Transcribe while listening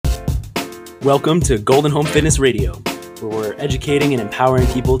Welcome to Golden Home Fitness Radio, where we're educating and empowering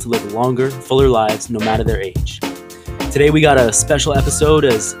people to live longer, fuller lives no matter their age. Today we got a special episode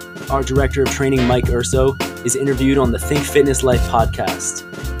as our Director of Training, Mike Urso, is interviewed on the Think Fitness Life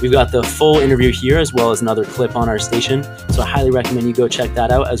podcast. We've got the full interview here as well as another clip on our station, so I highly recommend you go check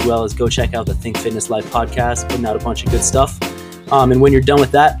that out, as well as go check out the Think Fitness Life podcast, putting out a bunch of good stuff. And when you're done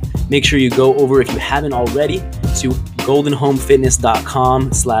with that, make sure you go over, if you haven't already, to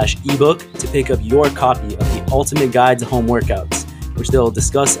goldenhomefitness.com/ebook to pick up your copy of the Ultimate Guide to Home Workouts, which they'll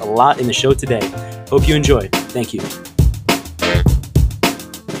discuss a lot in the show today. Hope you enjoy. Thank you.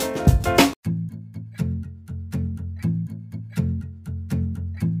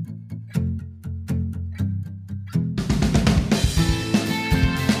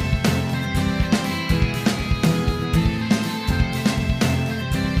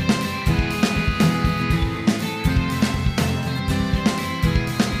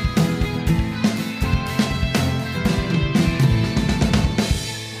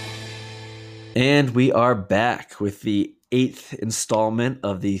 And we are back with the 8th installment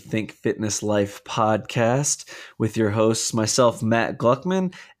of the Think Fitness Life podcast with your hosts, myself, Matt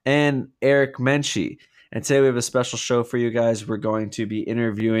Gluckman, and Eric Menchie. And today we have a special show for you guys. We're going to be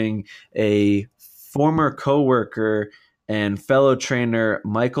interviewing a former coworker and fellow trainer,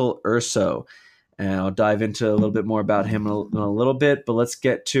 Michael Urso. And I'll dive into a little bit more about him in a little bit, but let's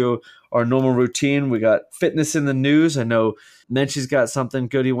get to our normal routine. We got fitness in the news. I know Menchie's got something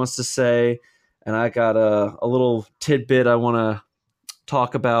good he wants to say. And I got a little tidbit I want to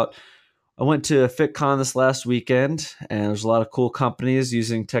talk about. I went to FitCon this last weekend, and there's a lot of cool companies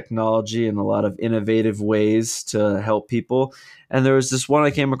using technology and a lot of innovative ways to help people. And there was this one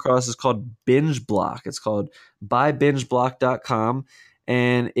I came across. It's called BingeBlock. It's called buybingeblock.com,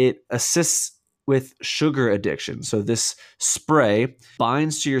 and it assists with sugar addiction. So this spray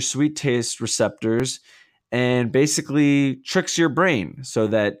binds to your sweet taste receptors and basically tricks your brain so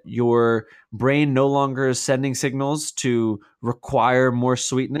that your brain no longer is sending signals to require more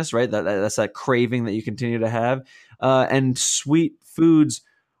sweetness, right? That's that craving that you continue to have. And sweet foods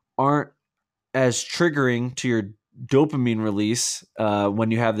aren't as triggering to your dopamine release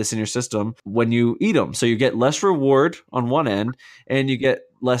when you have this in your system when you eat them. So you get less reward on one end and you get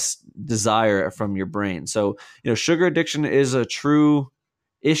less desire from your brain. So, sugar addiction is a true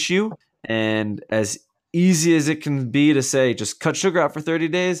issue. And as easy as it can be to say, just cut sugar out for 30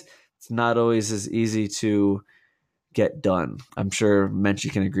 days, it's not always as easy to get done. I'm sure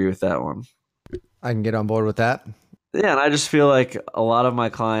Menchie can agree with that one. I can get on board with that. Yeah, and I just feel like a lot of my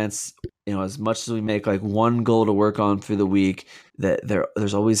clients, as much as we make like one goal to work on through the week, that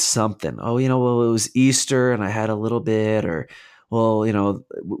there's always something. Oh, it was Easter and I had a little bit, or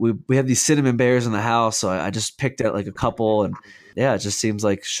we have these cinnamon bears in the house, so I just picked out like a couple, and yeah, it just seems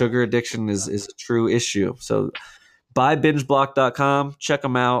like sugar addiction is a true issue. So buybingeblock.com, check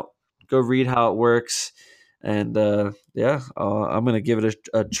them out, go read how it works, and I'm going to give it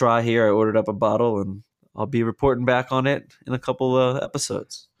a try here. I ordered up a bottle, and I'll be reporting back on it in a couple of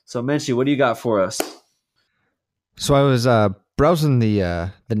episodes. So Menchie, what do you got for us? So I was browsing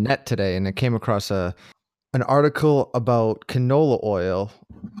the net today, and I came across an article about canola oil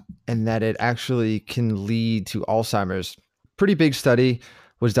and that it actually can lead to Alzheimer's. Pretty big study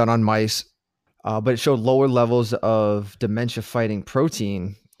was done on mice, but it showed lower levels of dementia-fighting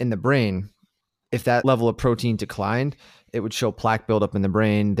protein in the brain. If that level of protein declined, it would show plaque buildup in the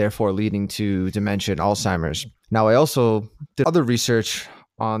brain, therefore leading to dementia and Alzheimer's. Now, I also did other research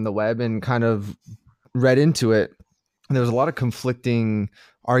on the web and kind of read into it. And there was a lot of conflicting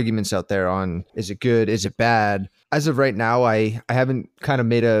arguments out there on, is it good? Is it bad? As of right now, I haven't kind of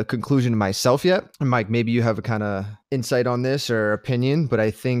made a conclusion myself yet. And Mike, maybe you have a kind of insight on this or opinion, but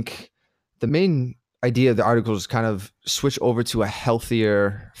I think the main idea of the article is kind of switch over to a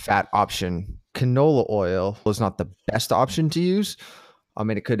healthier fat option. Canola oil is not the best option to use. I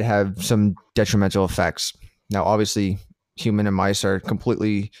mean, it could have some detrimental effects. Now, obviously, human and mice are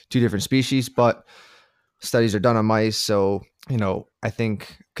completely two different species, but studies are done on mice. So, I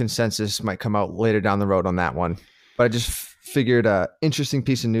think consensus might come out later down the road on that one. But I just figured an interesting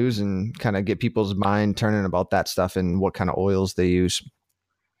piece of news and kind of get people's mind turning about that stuff and what kind of oils they use.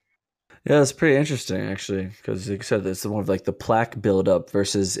 Yeah, that's pretty interesting, actually, because like you said, it's more of like the plaque buildup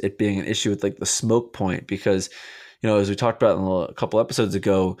versus it being an issue with like the smoke point. Because, as we talked about a couple episodes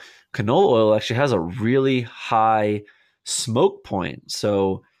ago, canola oil actually has a really high smoke point.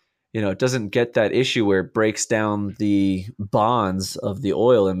 So, it doesn't get that issue where it breaks down the bonds of the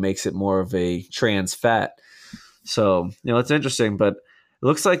oil and makes it more of a trans fat. So, it's interesting, but it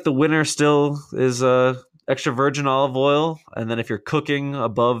looks like the winner still is extra virgin olive oil. And then if you're cooking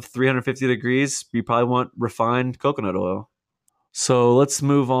above 350 degrees, you probably want refined coconut oil. So let's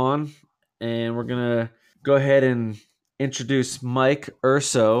move on. And we're going to go ahead and introduce Mike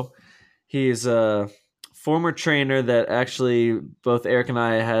Urso. He's a former trainer that actually both Eric and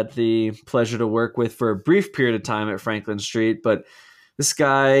I had the pleasure to work with for a brief period of time at Franklin Street. But this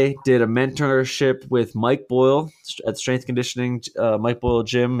guy did a mentorship with Mike Boyle at Strength Conditioning, Mike Boyle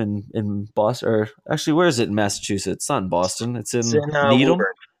Gym in Boston. Or actually, where is it in Massachusetts? It's not in Boston. It's in Needham.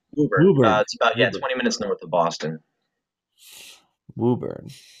 Woburn. It's about 20 minutes north of Boston. Woburn.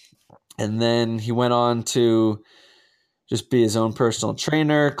 And then he went on to just be his own personal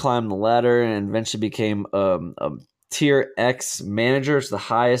trainer, climb the ladder, and eventually became a Tier X manager. It's the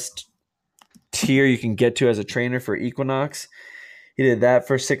highest tier you can get to as a trainer for Equinox. He did that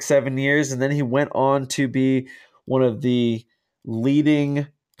for 6-7 years, and then he went on to be one of the leading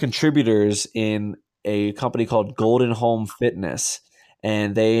contributors in a company called Golden Home Fitness.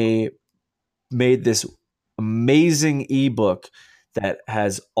 And they made this amazing ebook that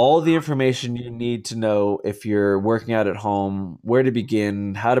has all the information you need to know if you're working out at home, where to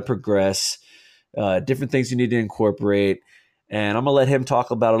begin, how to progress, different things you need to incorporate. And I'm going to let him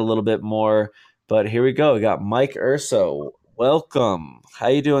talk about it a little bit more. But here we go. We got Mike Urso. Welcome. How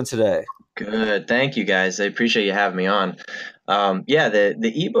you doing today? Good. Thank you, guys. I appreciate you having me on.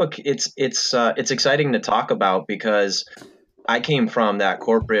 The ebook, it's exciting to talk about because I came from that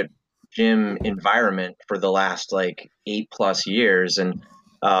corporate gym environment for the last 8+ years. And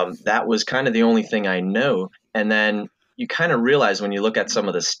that was kind of the only thing I know. And then you kind of realize when you look at some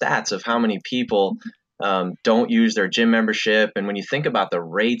of the stats of how many people don't use their gym membership. And when you think about the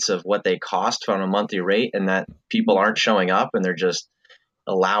rates of what they cost on a monthly rate and that people aren't showing up and they're just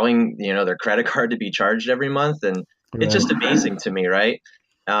allowing, their credit card to be charged every month. And it's just amazing to me. Right.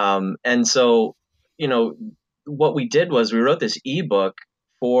 And so, what we did was we wrote this ebook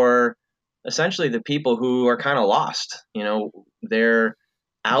for essentially the people who are kind of lost. They're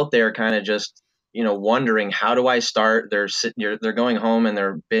out there kind of just, wondering, how do I start? They're going home and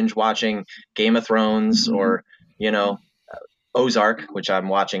they're binge watching Game of Thrones or, Ozark, which I'm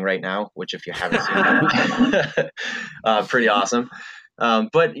watching right now, which if you haven't seen that, pretty awesome.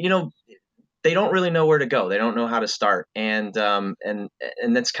 But, they don't really know where to go. They don't know how to start. And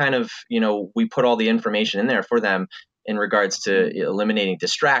that's kind of, we put all the information in there for them in regards to eliminating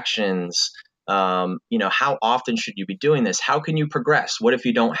distractions. How often should you be doing this? How can you progress? What if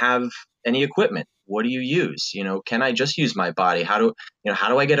you don't have any equipment? What do you use? Can I just use my body? How do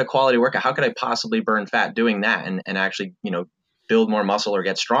I get a quality workout? How could I possibly burn fat doing that and actually, build more muscle or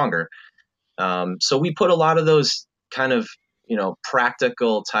get stronger? So we put a lot of those kind of,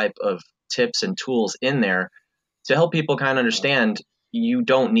 practical type of tips and tools in there to help people kind of understand you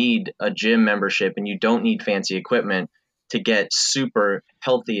don't need a gym membership and you don't need fancy equipment to get super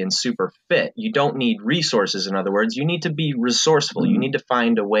healthy and super fit. You don't need resources. In other words, you need to be resourceful. You need to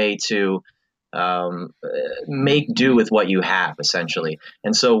find a way to make do with what you have, essentially.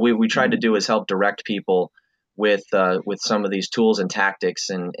 And so what we tried to do is help direct people with some of these tools and tactics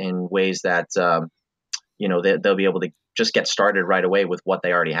and in ways that they'll be able to just get started right away with what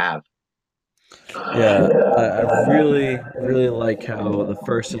they already have. Yeah, I really, really like how the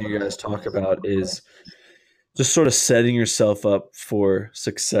first thing you guys talk about is just sort of setting yourself up for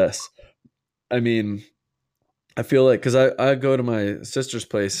success. I mean, I feel like, because I go to my sister's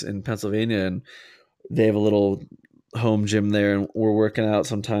place in Pennsylvania and they have a little home gym there and we're working out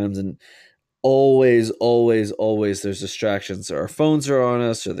sometimes, and always there's distractions. Our phones are on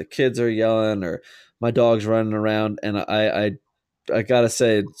us, or the kids are yelling, or my dog's running around. And I gotta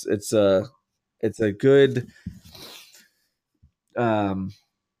say, it's a good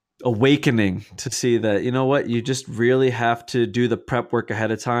awakening to see that, you just really have to do the prep work ahead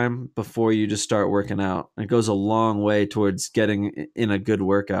of time before you just start working out. It goes a long way towards getting in a good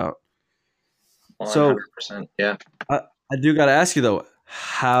workout. 100%, so yeah. I do got to ask you though,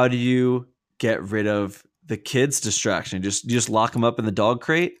 how do you get rid of the kids' distraction? You just lock them up in the dog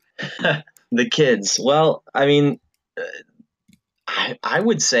crate? The kids. Well, I mean, I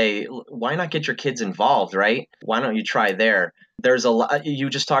would say, why not get your kids involved, right? Why don't you try there? There's a lot. You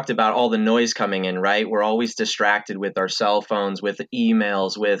just talked about all the noise coming in, right? We're always distracted with our cell phones, with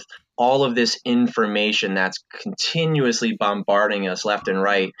emails, with all of this information that's continuously bombarding us left and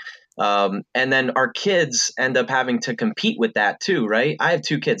right. And then our kids end up having to compete with that too, right? I have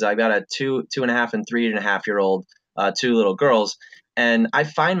 2 kids. I've got a 2.5 and 3.5 year old, 2 little girls. And I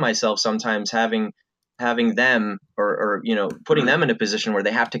find myself sometimes having having them or putting them in a position where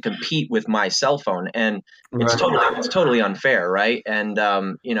they have to compete with my cell phone, and it's totally unfair, right? And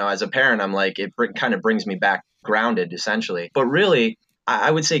as a parent, I'm like, kind of brings me back grounded essentially. But really,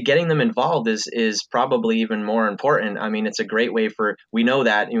 I would say getting them involved is probably even more important. I mean, it's a great way we know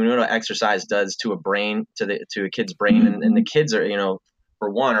what exercise does to a kid's brain, and the kids are, for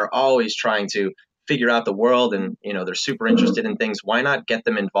one, are always trying to figure out the world, and they're super interested in things. Why not get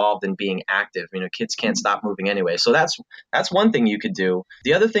them involved in being active? Kids can't stop moving anyway. So that's one thing you could do.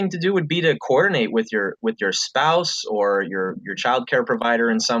 The other thing to do would be to coordinate with your spouse or your child care provider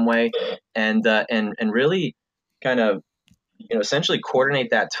in some way, and really kind of essentially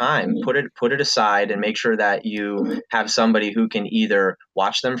coordinate that time, put it aside, and make sure that you have somebody who can either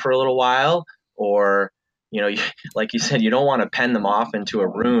watch them for a little while, or like you said, you don't want to pen them off into a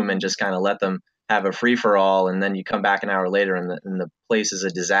room and just kind of let them have a free for all, and then you come back an hour later and the place is a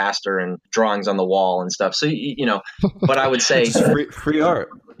disaster and drawings on the wall and stuff. So but I would say free art.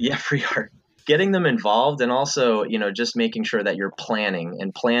 Yeah, free art. Getting them involved, and also just making sure that you're planning,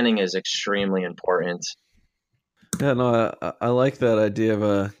 and planning is extremely important. Yeah, no, I like that idea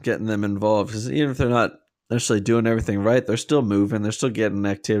of getting them involved, because even if they're not necessarily doing everything right, they're still moving, they're still getting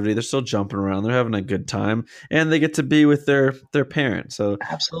activity, they're still jumping around, they're having a good time, and they get to be with their parents. So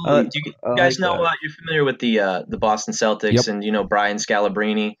absolutely. Do you guys know you're familiar with the Boston Celtics? Yep. And Brian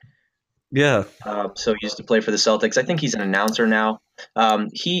Scalabrine? Yeah. So he used to play for the Celtics. I think he's an announcer now.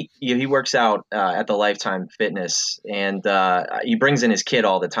 He works out at the Lifetime Fitness, and he brings in his kid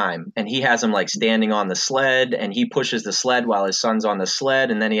all the time, and he has him like standing on the sled, and he pushes the sled while his son's on the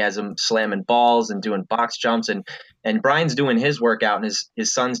sled, and then he has him slamming balls and doing box jumps, and Brian's doing his workout, and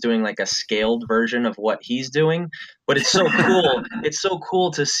his son's doing like a scaled version of what he's doing. But it's so cool. It's so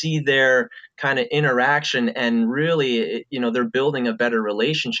cool to see their kind of interaction, and really, they're building a better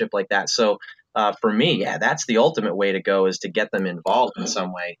relationship like that. So for me, that's the ultimate way to go, is to get them involved in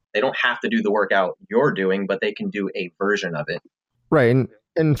some way. They don't have to do the workout you're doing, but they can do a version of it. Right.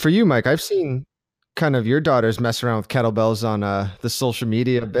 And for you, Mike, I've seen kind of your daughters mess around with kettlebells on the social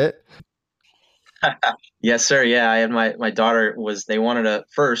media a bit. Yes, sir. Yeah, I had my daughter they wanted to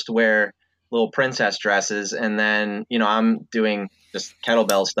first wear little princess dresses, and then I'm doing just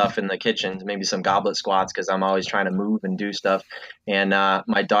kettlebell stuff in the kitchen, maybe some goblet squats, because I'm always trying to move and do stuff. And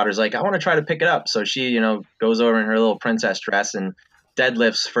my daughter's like, I want to try to pick it up. So she goes over in her little princess dress and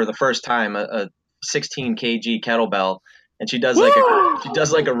deadlifts for the first time a 16 kg kettlebell, and she does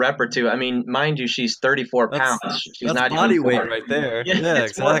like a rep or two. I mean, mind you, she's 34 pounds. She's that's not body even weight right there. Yeah,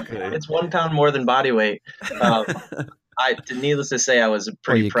 exactly. It's 1 pound more than body weight. Needless to say, I was a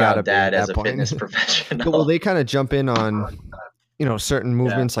pretty proud dad as a fitness professional. Will they kind of jump in on, certain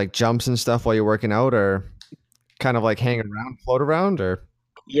movements like jumps and stuff while you're working out, or kind of like hang around, float around, or?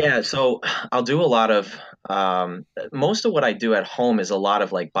 Yeah, so I'll do a lot of most of what I do at home is a lot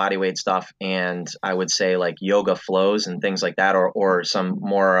of like body weight stuff, and I would say like yoga flows and things like that, or some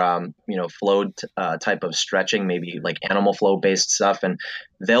more flow type of stretching, maybe like animal flow based stuff. And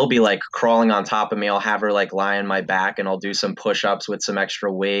they'll be like crawling on top of me. I'll have her like lie on my back, and I'll do some push-ups with some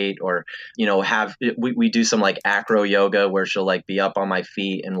extra weight, or we do some like acro yoga where she'll like be up on my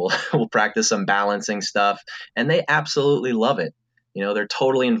feet, and we'll practice some balancing stuff, and they absolutely love it. They're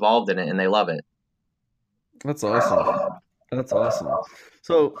totally involved in it, and they love it. That's awesome. That's awesome.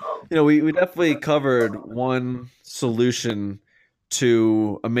 So, we definitely covered one solution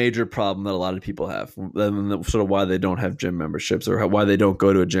to a major problem that a lot of people have, and sort of why they don't have gym memberships, or why they don't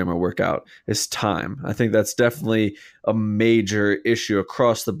go to a gym or work out, is time. I think that's definitely a major issue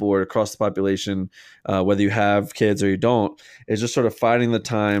across the board, across the population, whether you have kids or you don't, is just sort of finding the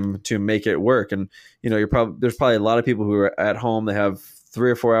time to make it work. And, there's probably a lot of people who are at home, they have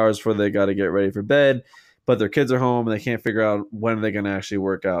 3 or 4 hours before they got to get ready for bed, but their kids are home and they can't figure out when they're going to actually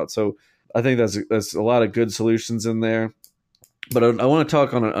work out. So I think that's a lot of good solutions in there. But I want to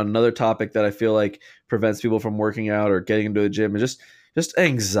talk on another topic that I feel like prevents people from working out or getting into the gym, and just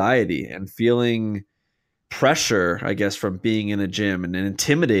anxiety and feeling pressure, I guess, from being in a gym, and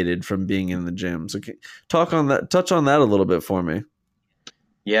intimidated from being in the gym. So touch on that a little bit for me.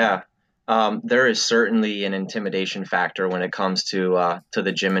 Yeah. There is certainly an intimidation factor when it comes to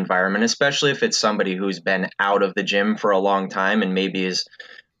the gym environment, especially if it's somebody who's been out of the gym for a long time and maybe is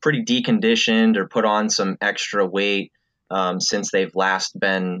pretty deconditioned or put on some extra weight since they've last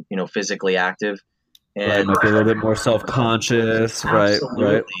been, physically active. And might be a little bit more self-conscious, right?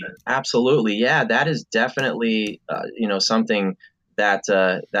 Absolutely. Yeah, that is definitely, something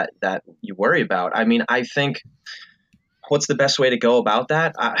that you worry about. I mean, I think what's the best way to go about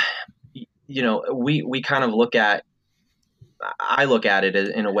that? We kind of look at I look at it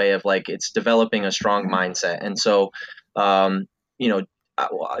in a way of like it's developing a strong mindset. And so, you know,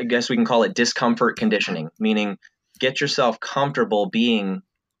 I guess we can call it discomfort conditioning, meaning get yourself comfortable being,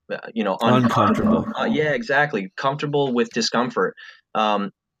 Uncomfortable. yeah, exactly. Comfortable with discomfort.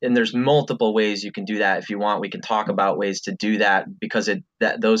 And there's multiple ways you can do that. If you want, we can talk about ways to do that because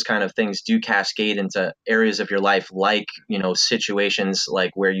those kind of things do cascade into areas of your life, like, situations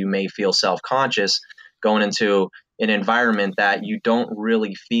like where you may feel self-conscious going into an environment that you don't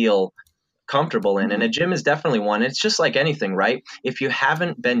really feel comfortable in. And a gym is definitely one. It's just like anything, right? If you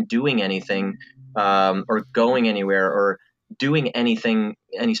haven't been doing anything, or going anywhere, or doing anything,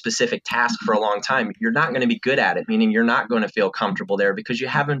 any specific task for a long time, you're not going to be good at it, meaning you're not going to feel comfortable there because you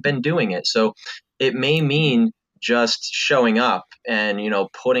haven't been doing it. So it may mean just showing up and,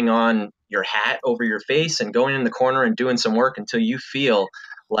 putting on your hat over your face and going in the corner and doing some work until you feel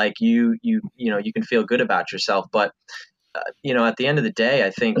like you can feel good about yourself. But at the end of the day, I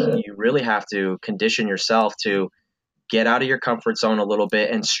think you really have to condition yourself to get out of your comfort zone a little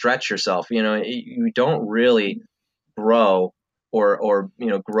bit and stretch yourself. You don't really grow or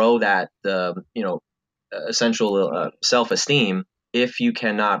grow that essential self-esteem if you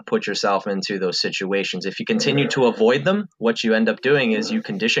cannot put yourself into those situations. If you continue to avoid them, what you end up doing is you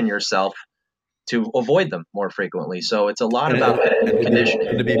condition yourself to avoid them more frequently. So it's a lot about conditioning.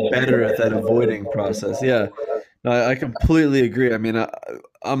 And to be better at that avoiding process. Yeah. No, I completely agree. I mean,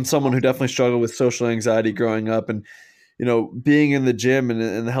 I'm someone who definitely struggled with social anxiety growing up, and being in the gym and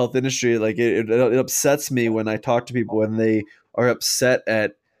in the health industry, like it upsets me when I talk to people when they are upset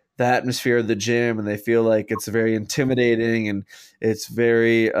at the atmosphere of the gym and they feel like it's very intimidating and it's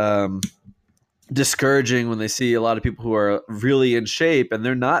very discouraging when they see a lot of people who are really in shape and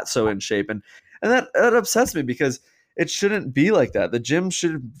they're not so in shape, and that upsets me because it shouldn't be like that. The gym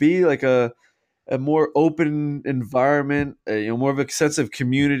should be like a more open environment, more of a sense of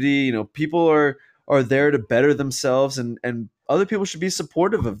community. People are there to better themselves, and other people should be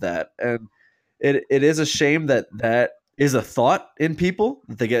supportive of that. And it is a shame that is a thought in people,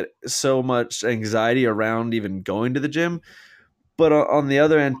 that they get so much anxiety around even going to the gym. But on the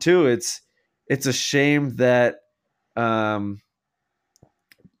other end too, it's a shame that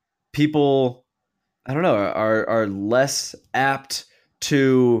people, I don't know, are less apt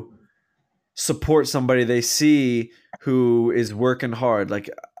to support somebody they see who is working hard. Like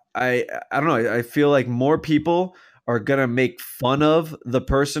I don't know, I feel like more people are gonna make fun of the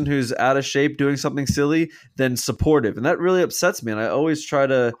person who's out of shape doing something silly than supportive, and that really upsets me. And I always try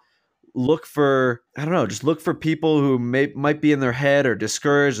to look for, I don't know, just look for people who might be in their head or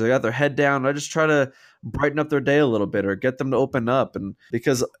discouraged, they got their head down. I just try to brighten up their day a little bit or get them to open up. And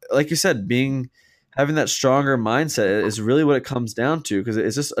because like you said, having that stronger mindset is really what it comes down to, because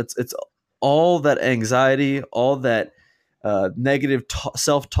it's all that anxiety, all that negative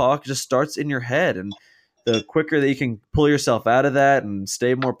self-talk just starts in your head. And the quicker that you can pull yourself out of that and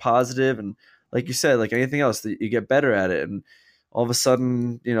stay more positive, and like you said, like anything else, that you get better at it. And all of a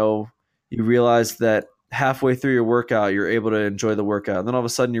sudden, you realize that halfway through your workout, you're able to enjoy the workout. And then all of a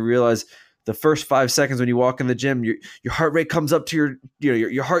sudden you realize the first 5 seconds when you walk in the gym, your heart rate comes up to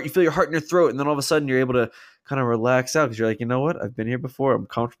your heart, you feel your heart in your throat. And then all of a sudden you're able to kind of relax out because you're like, you know what? I've been here before. I'm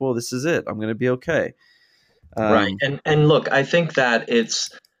comfortable. This is it. I'm going to be okay. Right. And look, I think that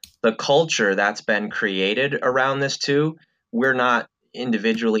it's the culture that's been created around this too. We're not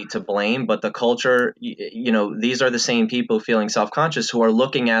individually to blame, but the culture, these are the same people feeling self-conscious who are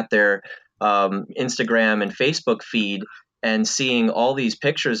looking at their Instagram and Facebook feed and seeing all these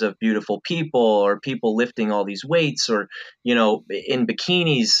pictures of beautiful people or people lifting all these weights or, in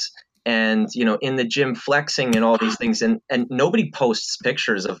bikinis and, in the gym flexing and all these things. And nobody posts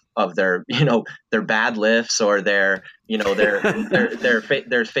pictures of their, their bad lifts or their,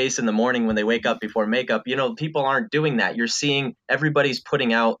 their face in the morning when they wake up before makeup. People aren't doing that. You're seeing everybody's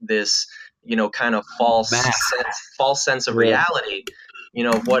putting out this, kind of false sense of reality,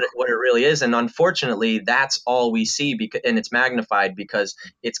 what it really is. And unfortunately, that's all we see, and it's magnified because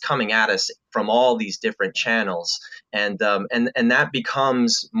it's coming at us from all these different channels. And that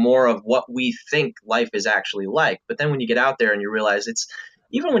becomes more of what we think life is actually like. But then when you get out there and you realize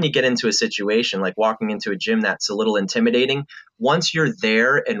even when you get into a situation like walking into a gym that's a little intimidating, once you're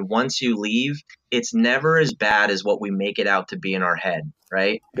there and once you leave, it's never as bad as what we make it out to be in our head,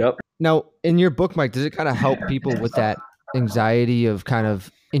 right? Yep. Now, in your book, Mike, does it kind of help people with that anxiety of kind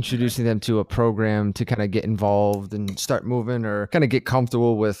of introducing them to a program to kind of get involved and start moving or kind of get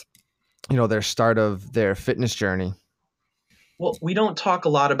comfortable with, their start of their fitness journey? Well, we don't talk a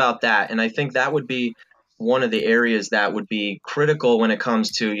lot about that. And I think that would be one of the areas that would be critical when it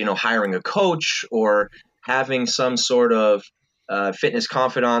comes to, hiring a coach or having some sort of fitness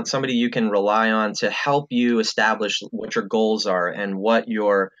confidant, somebody you can rely on to help you establish what your goals are and what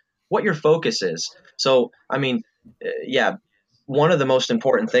your focus is. So, I mean, yeah, one of the most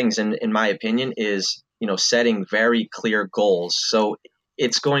important things in my opinion is, setting very clear goals. So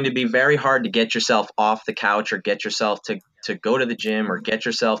it's going to be very hard to get yourself off the couch or get yourself to go to the gym or get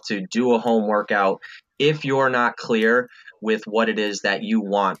yourself to do a home workout if you're not clear with what it is that you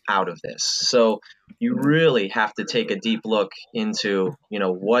want out of this. So you really have to take a deep look into,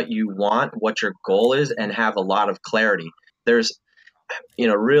 what you want, what your goal is, and have a lot of clarity. There's,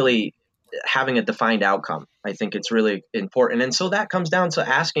 really having a defined outcome. I think it's really important. And so that comes down to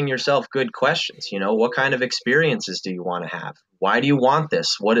asking yourself good questions. What kind of experiences do you want to have? Why do you want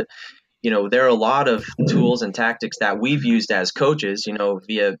this? There are a lot of tools and tactics that we've used as coaches,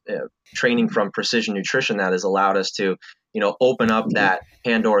 via training from Precision Nutrition that has allowed us to, open up that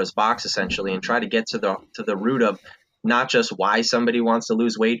Pandora's box essentially and try to get to the root of not just why somebody wants to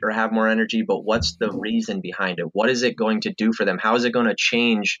lose weight or have more energy, but what's the reason behind it? What is it going to do for them? How is it going to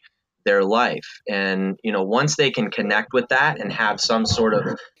change their life? And, once they can connect with that and have some sort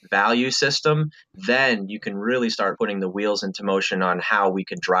of value system, then you can really start putting the wheels into motion on how we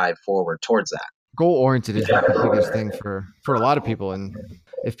could drive forward towards that. Goal oriented is like the biggest thing for a lot of people. And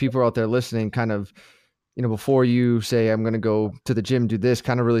if people are out there listening, kind of, before you say, I'm going to go to the gym, do this,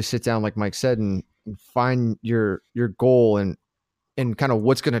 kind of really sit down, like Mike said, and find your goal and kind of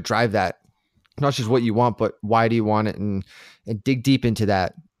what's going to drive that, not just what you want, but why do you want it, and dig deep into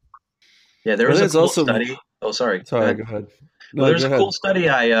that. Yeah, there was a cool study. Oh, sorry. Go ahead. No, there's a cool study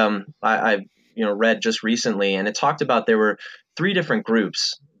I read just recently, and it talked about there were 3 different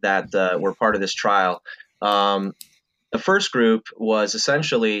groups that were part of this trial. The first group was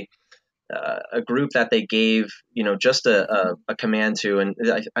essentially a group that they gave, just a command to, and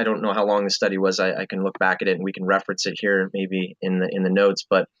I don't know how long the study was. I can look back at it and we can reference it here maybe in the notes.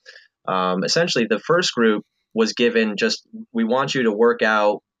 But essentially, the first group was given just, we want you to work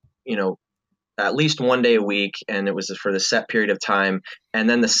out, at least one day a week, and it was for the set period of time. And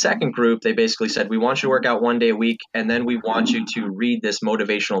then the second group, they basically said, we want you to work out one day a week, and then we want you to read this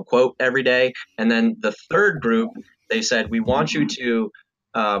motivational quote every day. And then the third group, they said, we want you to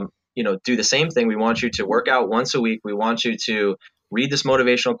do the same thing. We want you to work out once a week. We want you to read this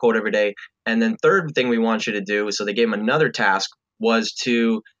motivational quote every day. And then third thing we want you to do, so they gave them another task, was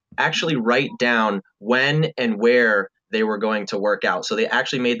to actually write down when and where they were going to work out. So they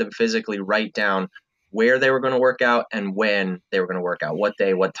actually made them physically write down where they were going to work out and when they were going to work out, what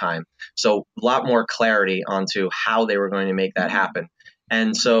day, what time. So a lot more clarity onto how they were going to make that happen.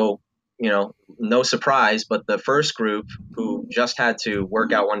 And so, no surprise, but the first group who just had to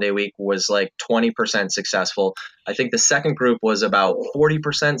work out one day a week was like 20% successful. I think the second group was about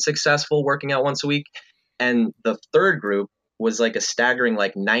 40% successful working out once a week. And the third group was like a staggering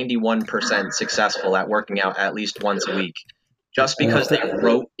like 91% successful at working out at least once a week, just because they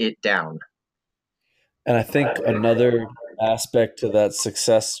wrote it down. And I think another aspect to that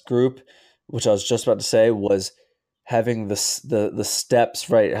success group, which I was just about to say, was having the steps,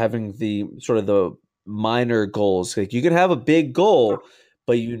 right? Having the sort of the minor goals. Like you can have a big goal,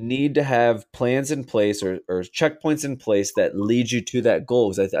 but you need to have plans in place or checkpoints in place that lead you to that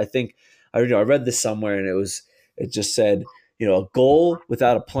goal. Because I think I read this somewhere, and it just said, a goal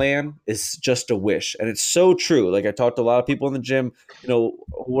without a plan is just a wish. And it's so true. Like I talked to a lot of people in the gym,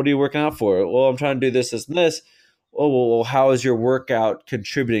 what are you working out for? Well, I'm trying to do this, this, and this. Oh, well, how is your workout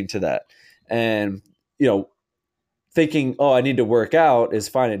contributing to that? And, thinking, oh, I need to work out is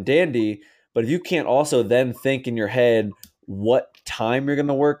fine and dandy. But if you can't also then think in your head what time you're going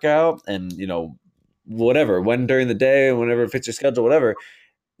to work out and, whatever, when during the day, whenever it fits your schedule, whatever,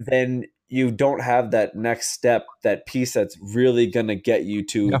 then you don't have that next step, that piece that's really going to get you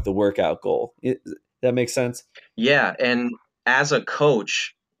to the workout goal. That makes sense? Yeah. And as a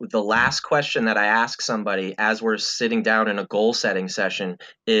coach, the last question that I ask somebody as we're sitting down in a goal setting session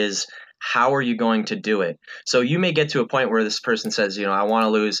is, how are you going to do it? So you may get to a point where this person says, I want to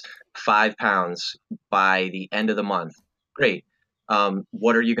lose 5 pounds by the end of the month. Great.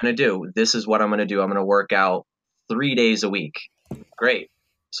 What are you going to do? This is what I'm going to do. I'm going to work out 3 days a week. Great.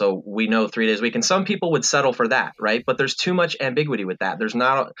 So we know 3 days a week, and some people would settle for that, right? But there's too much ambiguity with that. There's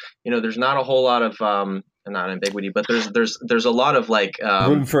not, there's not a whole lot of, not ambiguity, but there's a lot of like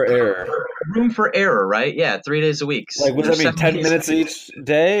room for error, right? Yeah, 3 days a week. Like, what does that mean? 10 minutes each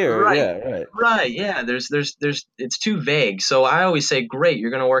day, or right. Yeah, right. Right. Yeah. There's it's too vague. So I always say, great,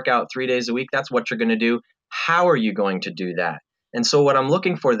 you're going to work out 3 days a week. That's what you're going to do. How are you going to do that? And so what I'm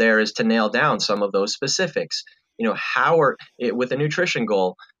looking for there is to nail down some of those specifics. with a nutrition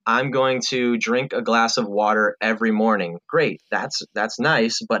goal, I'm going to drink a glass of water every morning. Great. That's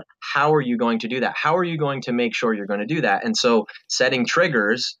nice. But how are you going to do that? How are you going to make sure you're going to do that? And so setting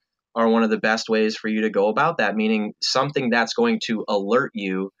triggers are one of the best ways for you to go about that, meaning something that's going to alert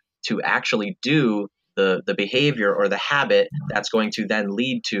you to actually do the behavior or the habit that's going to then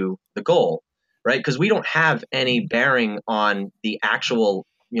lead to the goal, right? Because we don't have any bearing on the actual,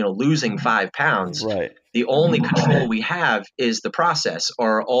 losing 5 pounds. Right. The only control we have is the process,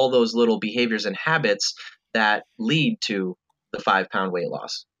 or all those little behaviors and habits that lead to the 5 pound weight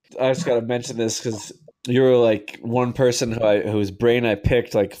loss. I just got to mention this because you were like one person whose brain I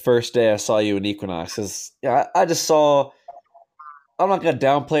picked like first day I saw you in Equinox. Because I just saw. I'm not gonna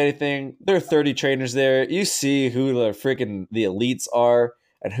downplay anything. There are 30 trainers there. You see who the elites are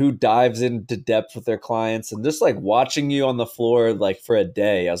and who dives into depth with their clients, and just like watching you on the floor like for a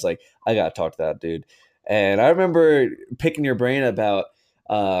day, I was like, I gotta talk to that dude. And I remember picking your brain about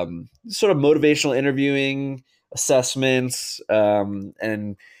sort of motivational interviewing, assessments,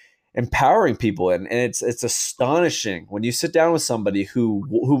 and empowering people. And it's astonishing when you sit down with somebody who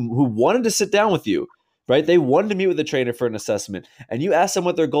wanted to sit down with you. Right? They wanted to meet with a trainer for an assessment, and you ask them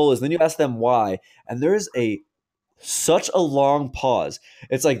what their goal is, and then you ask them why, and there is such a long pause.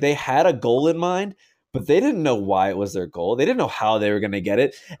 It's like they had a goal in mind, but they didn't know why it was their goal. They didn't know how they were going to get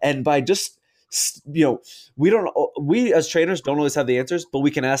it. And by just, we as trainers don't always have the answers, but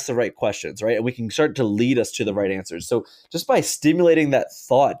we can ask the right questions, right? And we can start to lead us to the right answers. So just by stimulating that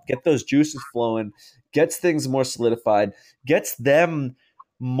thought, get those juices flowing, gets things more solidified, gets them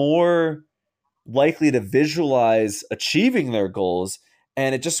more likely to visualize achieving their goals,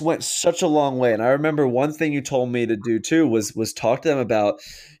 and it just went such a long way. And I remember one thing you told me to do too was talk to them about,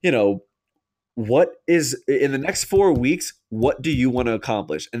 what is in the next 4 weeks, what do you want to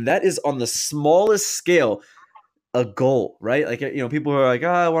accomplish? And that is on the smallest scale a goal, right? Like, people who are like,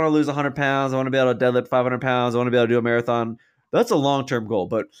 I want to lose 100 pounds, I want to be able to deadlift 500 pounds, I want to be able to do a marathon. That's a long-term goal.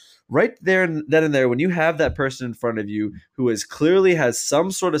 But right there, then and there, when you have that person in front of you who is clearly has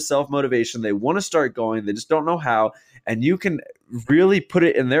some sort of self-motivation, they want to start going, they just don't know how, and you can really put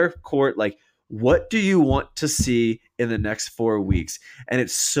it in their court, like, what do you want to see in the next 4 weeks? And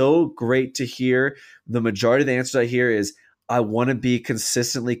it's so great to hear. The majority of the answers I hear is, I want to be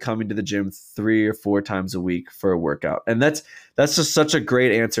consistently coming to the gym 3 or 4 times a week for a workout. And that's just such a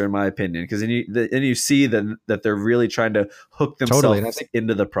great answer in my opinion, because then you see that they're really trying to hook themselves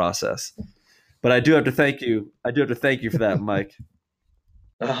into the process. But I do have to thank you. For that, Mike.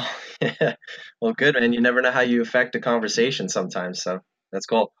 Oh, yeah. Well, good, man. You never know how you affect a conversation sometimes. So that's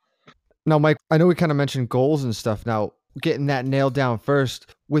cool. Now, Mike, I know we kind of mentioned goals and stuff. Now, getting that nailed down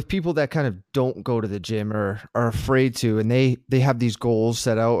first with people that kind of don't go to the gym or are afraid to, and they have these goals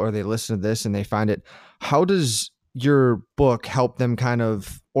set out, or they listen to this and they find it. How does your book help them kind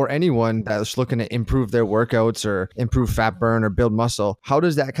of, or anyone that's looking to improve their workouts or improve fat burn or build muscle, how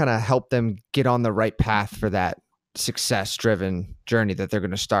does that kind of help them get on the right path for that success driven journey that they're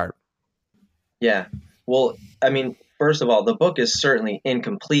going to start? Yeah. Well, I mean, first of all, the book is certainly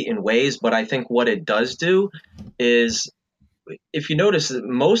incomplete in ways, but I think what it does do is, if you notice,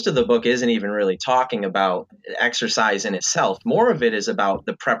 most of the book isn't even really talking about exercise in itself. More of it is about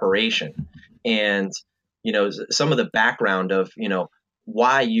the preparation and, some of the background of,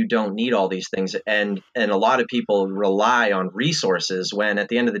 why you don't need all these things. And a lot of people rely on resources when at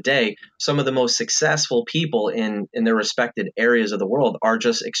the end of the day, some of the most successful people in their respected areas of the world are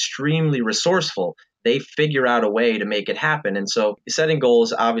just extremely resourceful. They figure out a way to make it happen. And so setting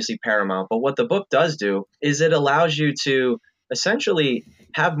goals, obviously paramount. But what the book does do is it allows you to essentially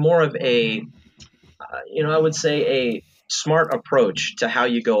have more of a, I would say a smart approach to how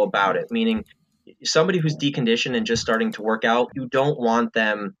you go about it. Meaning somebody who's deconditioned and just starting to work out, you don't want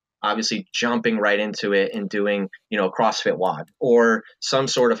them obviously jumping right into it and doing, CrossFit WOD or some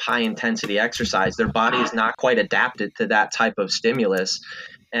sort of high intensity exercise. Their body is not quite adapted to that type of stimulus.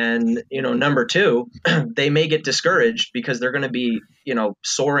 And, number two, they may get discouraged because they're going to be,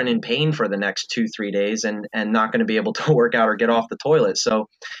 sore and in pain for the next 2-3 days and not going to be able to work out or get off the toilet. So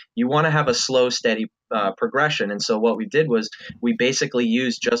you want to have a slow, steady progression. And so what we did was we basically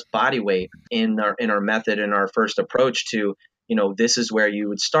used just body weight in our method, in our first approach to, this is where you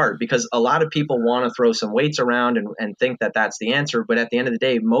would start, because a lot of people want to throw some weights around and think that that's the answer. But at the end of the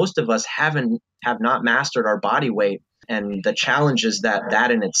day, most of us have not mastered our body weight and the challenges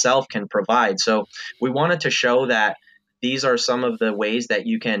that in itself can provide. So we wanted to show that these are some of the ways that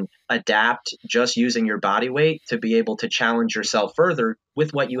you can adapt just using your body weight to be able to challenge yourself further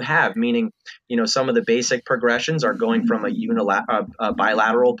with what you have. Meaning, some of the basic progressions are going from a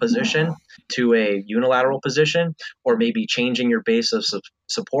bilateral position to a unilateral position, or maybe changing your base of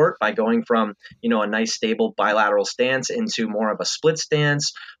support by going from, a nice stable bilateral stance into more of a split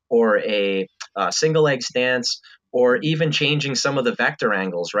stance or a single leg stance, or even changing some of the vector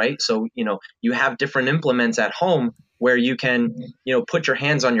angles, right? So, you have different implements at home where you can, put your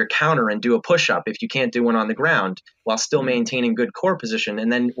hands on your counter and do a push-up if you can't do one on the ground while still maintaining good core position.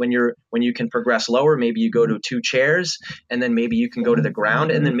 And then when you can progress lower, maybe you go to 2 chairs, and then maybe you can go to the ground,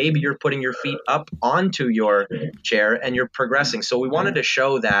 and then maybe you're putting your feet up onto your chair and you're progressing. So we wanted to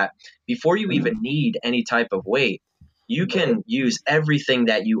show that before you even need any type of weight, you can use everything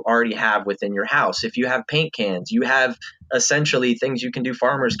that you already have within your house. If you have paint cans, you have essentially things you can do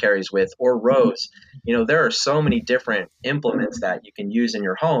farmer's carries with, or rows. There are so many different implements that you can use in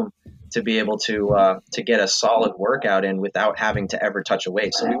your home to be able to get a solid workout in without having to ever touch a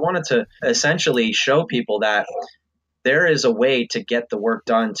weight. So we wanted to essentially show people that there is a way to get the work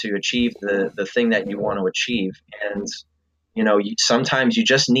done to achieve the thing that you want to achieve. And sometimes you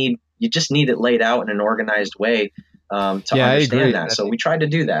just need it laid out in an organized way to understand that. So we tried to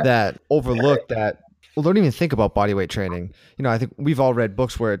do that. That overlook that. Well, don't even think about bodyweight training. I think we've all read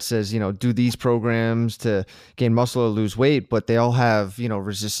books where it says, do these programs to gain muscle or lose weight, but they all have,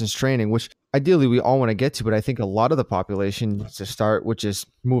 resistance training, which ideally we all want to get to. But I think a lot of the population needs to start with just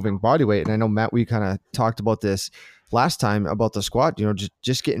moving body weight. And I know, Matt, we kind of talked about this last time about the squat,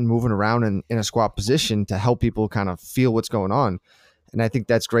 just getting moving around in a squat position to help people kind of feel what's going on. And I think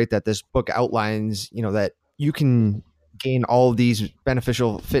that's great that this book outlines, that you can gain all of these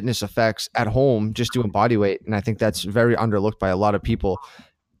beneficial fitness effects at home just doing body weight. And I think that's very underlooked by a lot of people.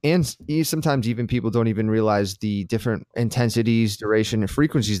 And sometimes even people don't even realize the different intensities, duration, and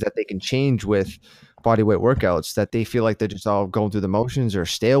frequencies that they can change with body weight workouts, that they feel like they're just all going through the motions or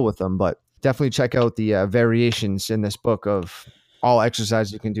stale with them. But definitely check out the variations in this book of all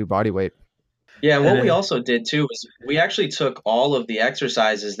exercises you can do body weight. Yeah, and what we also did too is we actually took all of the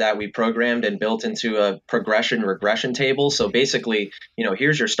exercises that we programmed and built into a progression regression table. So basically,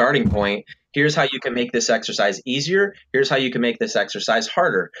 here's your starting point. Here's how you can make this exercise easier. Here's how you can make this exercise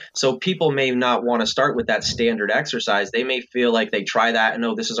harder. So people may not want to start with that standard exercise. They may feel like they try that and,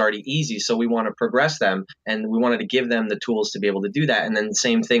 oh, this is already easy. So we want to progress them, and we wanted to give them the tools to be able to do that. And then the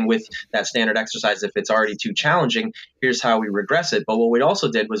same thing with that standard exercise. If it's already too challenging, here's how we regress it. But what we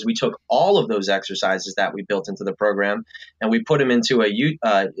also did was we took all of those exercises that we built into the program and we put them into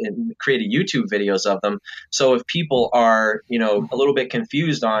created YouTube videos of them. So if people are, a little bit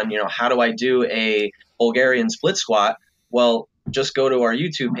confused on, how do I do a Bulgarian split squat? Well, just go to our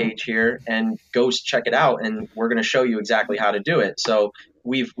YouTube page here and go check it out, and we're going to show you exactly how to do it. So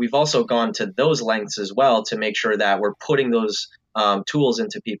we've also gone to those lengths as well to make sure that we're putting those tools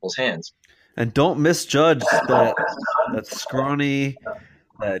into people's hands. And don't misjudge that scrawny,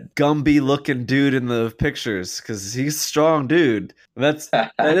 that Gumby looking dude in the pictures, because he's a strong dude.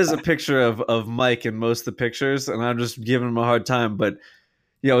 That is a picture of Mike in most of the pictures, and I'm just giving him a hard time. But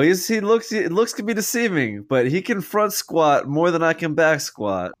it looks can be deceiving, but he can front squat more than I can back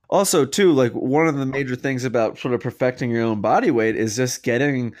squat. Also, too, like one of the major things about sort of perfecting your own body weight is just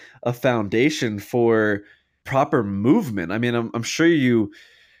getting a foundation for proper movement. I mean, I'm sure you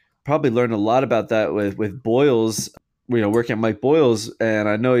probably learned a lot about that with Boyles, working at Mike Boyles, and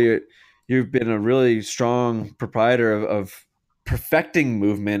I know you've been a really strong proprietor of perfecting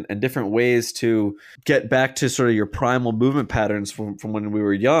movement and different ways to get back to sort of your primal movement patterns from when we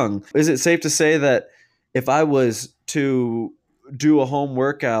were young. Is it safe to say that if I was to do a home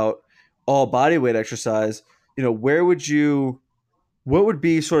workout, all body weight exercise, what would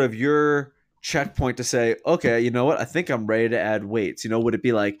be sort of your checkpoint to say, okay, you know what, I think I'm ready to add weights? Would it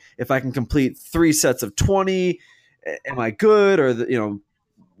be like, if I can complete 3 sets of 20, am I good? Or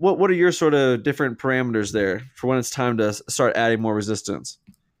what are your sort of different parameters there for when it's time to start adding more resistance?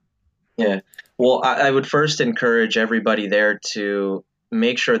 Yeah. Well, I would first encourage everybody there to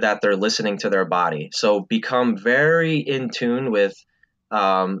make sure that they're listening to their body. So become very in tune with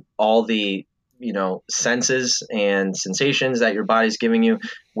all the, senses and sensations that your body's giving you.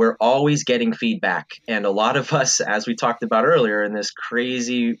 We're always getting feedback. And a lot of us, as we talked about earlier, in this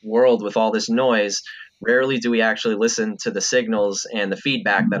crazy world with all this noise, rarely do we actually listen to the signals and the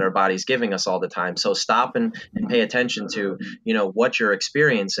feedback that our body's giving us all the time. So stop and pay attention to, what you're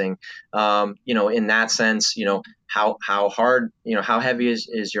experiencing. In that sense, how hard, how heavy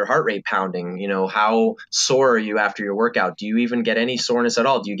is your heart rate pounding? How sore are you after your workout? Do you even get any soreness at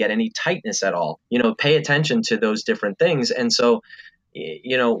all? Do you get any tightness at all? Pay attention to those different things. And so,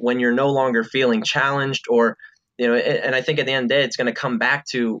 when you're no longer feeling challenged, or and I think at the end of the day, it's going to come back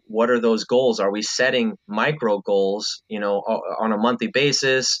to, what are those goals? Are we setting micro goals, on a monthly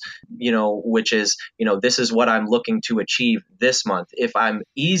basis, which is, this is what I'm looking to achieve this month. If I'm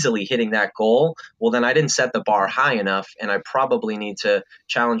easily hitting that goal, well, then I didn't set the bar high enough, and I probably need to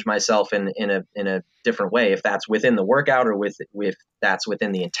challenge myself in a different way. If that's within the workout, or if that's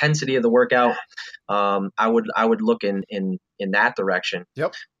within the intensity of the workout, I would look in that direction.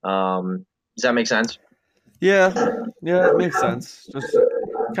 Yep. Does that make sense? Yeah, it makes sense. Just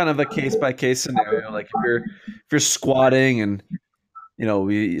kind of a case by case scenario. Like if you're squatting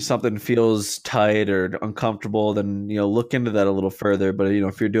and something feels tight or uncomfortable, then look into that a little further. But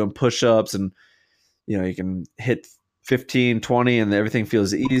if you're doing push-ups and you can hit 15, 20 and everything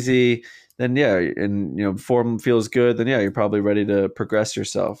feels easy, then and form feels good, then you're probably ready to progress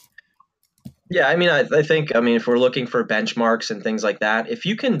yourself. Yeah, I think if we're looking for benchmarks and things like that, if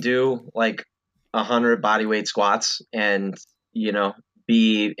you can do like 100 bodyweight squats and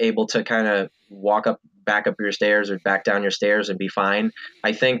be able to kind of back up your stairs or back down your stairs and be fine,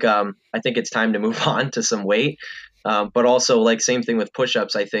 I think it's time to move on to some weight. But also, like, same thing with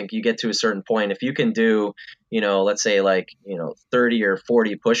push-ups. I think you get to a certain point, if you can do, let's say 30 or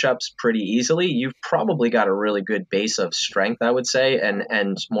 40 push-ups pretty easily, you've probably got a really good base of strength, I would say,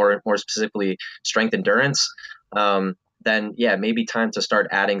 and more specifically strength endurance. Then maybe time to start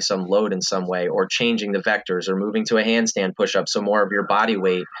adding some load in some way, or changing the vectors, or moving to a handstand push-up so more of your body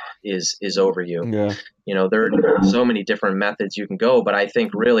weight is over you. Yeah. There are so many different methods you can go, but I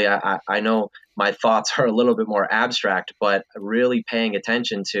think really, I know my thoughts are a little bit more abstract, but really paying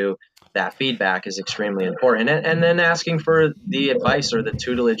attention to that feedback is extremely important. And then asking for the advice or the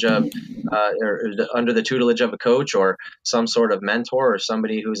tutelage of, under the tutelage of a coach or some sort of mentor or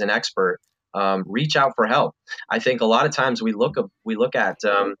somebody who's an expert. Reach out for help. I think a lot of times we look at,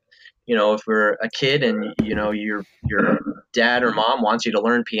 if we're a kid and, your dad or mom wants you to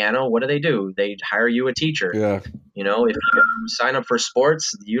learn piano, what do? They hire you a teacher. Yeah. If you sign up for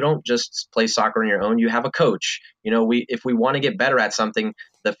sports, you don't just play soccer on your own. You have a coach. If we want to get better at something,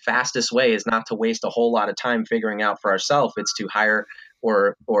 the fastest way is not to waste a whole lot of time figuring out for ourselves. It's to hire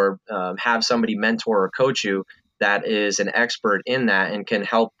or have somebody mentor or coach you that is an expert in that and can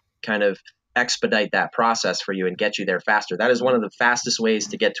help kind of expedite that process for you and get you there faster. That is one of the fastest ways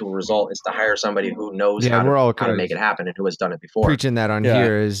to get to a result, is to hire somebody who knows how to make it happen and who has done it before. Preaching that on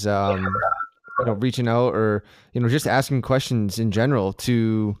here is reaching out, or just asking questions in general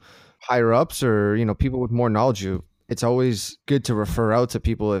to higher ups, or people with more knowledge. It's always good to refer out to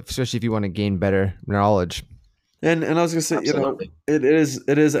people, especially if you want to gain better knowledge. And I was gonna say, Absolutely. it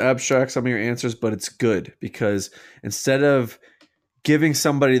is abstract, some of your answers, but it's good, because instead of giving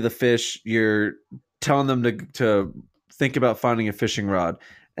somebody the fish, you're telling them to think about finding a fishing rod,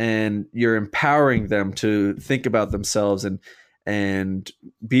 and you're empowering them to think about themselves and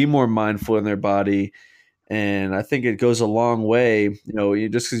be more mindful in their body. And I think it goes a long way, just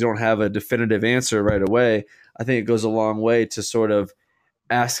because you don't have a definitive answer right away, I think it goes a long way to sort of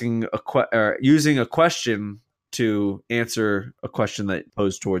asking or using a question to answer a question that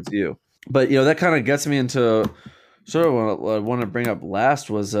posed towards you. But, that kind of gets me into sort of what I want to bring up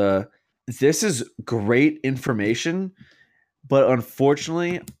last was this is great information, but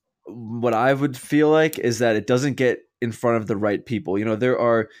unfortunately, what I would feel like is that it doesn't get in front of the right people. There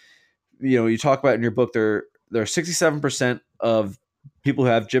are, you talk about in your book, there are 67% of people who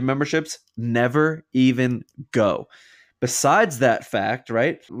have gym memberships never even go. Besides that fact,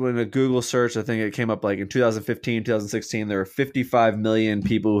 right, when a Google search, I think it came up like in 2015, 2016, there were 55 million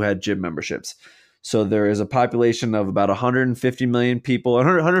people who had gym memberships. So there is a population of about 150 million people,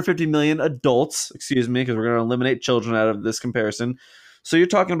 150 million adults, because we're going to eliminate children out of this comparison. So you're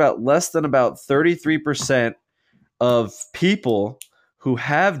talking about less than about 33% of people who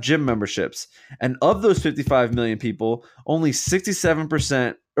have gym memberships. And of those 55 million people, only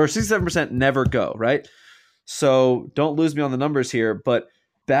 67% never go, right? So don't lose me on the numbers here, but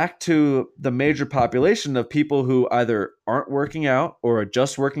back to the major population of people who either aren't working out or are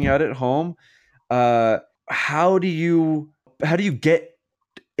just working out at home. How do you get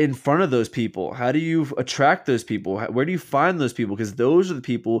in front of those people? How do you attract those people? Where do you find those people? Because those are the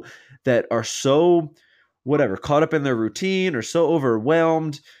people that are so caught up in their routine or so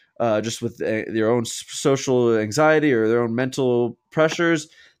overwhelmed just with their own social anxiety or their own mental pressures,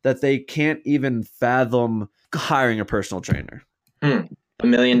 that they can't even fathom hiring a personal trainer. $1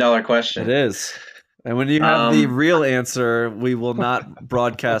 million question. It is. And when you have the real answer, we will not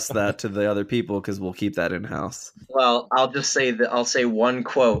broadcast that to the other people because we'll keep that in house. Well, I'll just say that I'll say one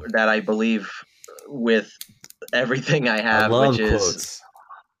quote that I believe with everything I have, I love which quotes. is,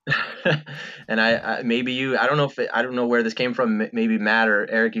 and I don't know where this came from. Maybe Matt or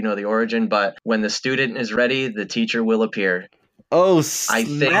Eric, you know the origin, but when the student is ready, the teacher will appear. Oh,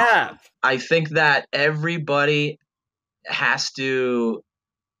 snap. I think that everybody has to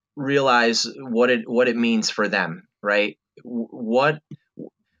realize what it means for them, right? When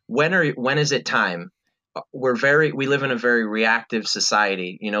is it time? We live in a very reactive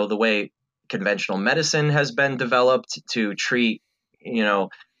society. You know, the way conventional medicine has been developed to treat,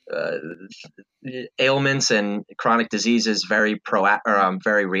 ailments and chronic diseases very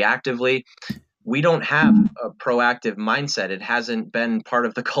reactively. We don't have a proactive mindset. It hasn't been part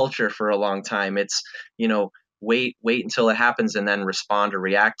of the culture for a long time. It's, wait until it happens and then respond or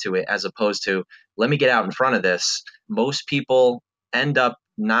react to it, as opposed to, let me get out in front of this. Most people end up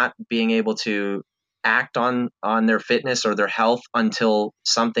not being able to act on their fitness or their health until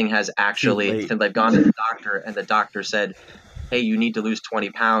something has actually, they've gone to the doctor and the doctor said, hey, you need to lose 20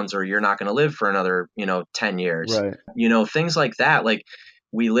 pounds or you're not going to live for another, 10 years. Right. Things like that. Like,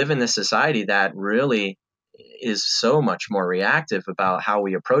 we live in this society that really is so much more reactive about how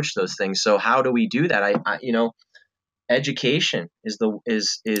we approach those things. So how do we do that? Education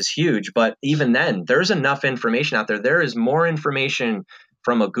is huge, but even then, there's enough information out there. There is more information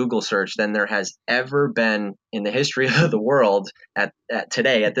from a Google search than there has ever been in the history of the world at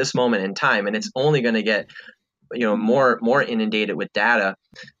today, at this moment in time, and it's only going to get more inundated with data.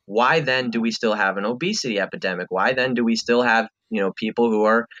 Why then do we still have an obesity epidemic? Why then do we still have people who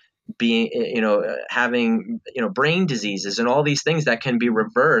are being having brain diseases and all these things that can be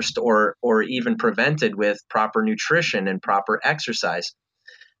reversed or even prevented with proper nutrition and proper exercise?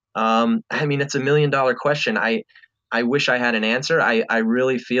 It's $1 million question. I wish I had an answer. I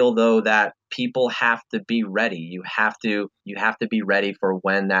really feel though that people have to be ready. You have to be ready for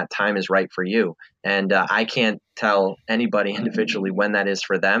when that time is right for you. And I can't tell anybody individually when that is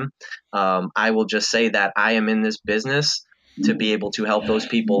for them. I will just say that I am in this business to be able to help those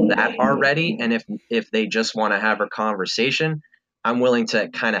people that are ready. And if they just want to have a conversation, I'm willing to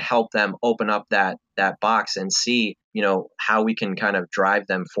kind of help them open up that box and see, how we can kind of drive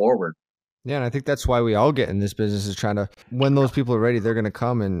them forward. Yeah, and I think that's why we all get in this business, is trying to, when those people are ready, they're going to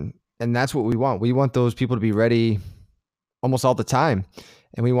come, and that's what we want. We want those people to be ready almost all the time.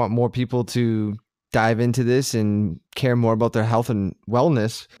 And we want more people to dive into this and care more about their health and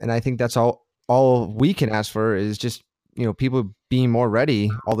wellness. And I think that's all we can ask for, is just, people being more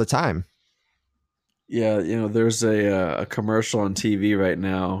ready all the time. Yeah, there's a commercial on TV right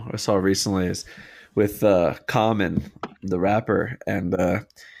now I saw recently, is with Common, the rapper, and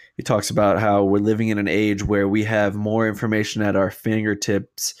he talks about how we're living in an age where we have more information at our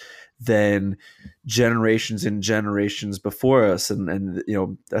fingertips than generations and generations before us. And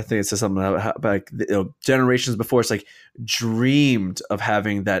I think it says something about generations before us like dreamed of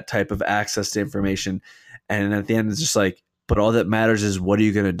having that type of access to information. And at the end, it's just like, but all that matters is, what are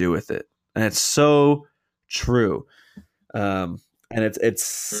you going to do with it? And it's so true. And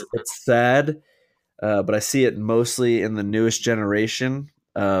it's sad, but I see it mostly in the newest generation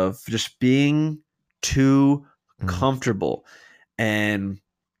of just being too comfortable, and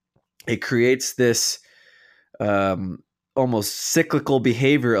it creates this almost cyclical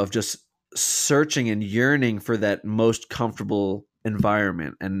behavior of just searching and yearning for that most comfortable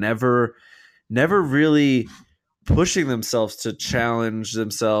environment, and never really pushing themselves to challenge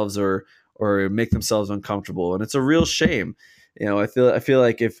themselves or make themselves uncomfortable. And it's a real shame. I feel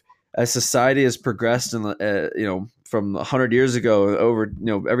like if as society has progressed in from 100 years ago over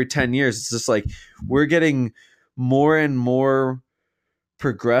every 10 years, it's just like we're getting more and more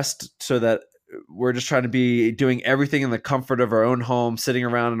progressed, so that we're just trying to be doing everything in the comfort of our own home, sitting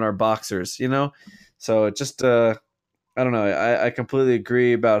around in our boxers, so it just I don't know. I completely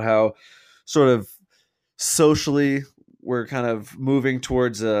agree about how sort of socially we're kind of moving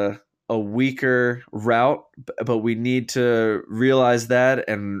towards a weaker route, but we need to realize that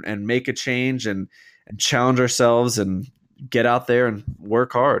and make a change and challenge ourselves and get out there and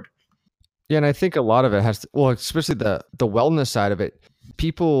work hard. Yeah, and I think a lot of it has to, well, especially the wellness side of it.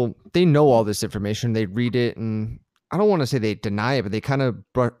 People, they know all this information, they read it, and I don't want to say they deny it, but they kind of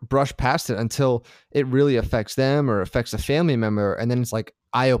brush past it until it really affects them or affects a family member, and then it's like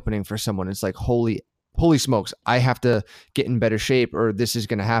eye-opening for someone. It's like, holy holy smokes, I have to get in better shape or this is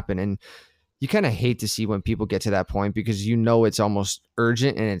going to happen. And you kind of hate to see when people get to that point because it's almost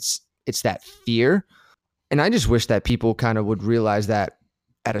urgent and it's that fear. And I just wish that people kind of would realize that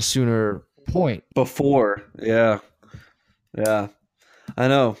at a sooner point. Before. Yeah. I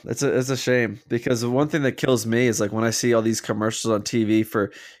know it's a shame because the one thing that kills me is like when I see all these commercials on TV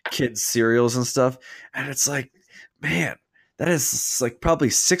for kids cereals and stuff, and it's like, man, that is like probably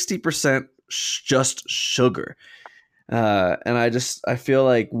 60% just sugar. And I feel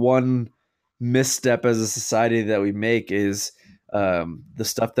like one misstep as a society that we make is the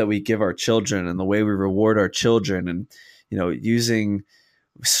stuff that we give our children and the way we reward our children, and using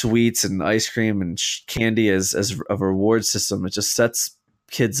sweets and ice cream and candy as a reward system. It just sets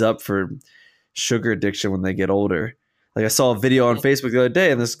kids up for sugar addiction when they get older. Like I saw a video on Facebook the other day,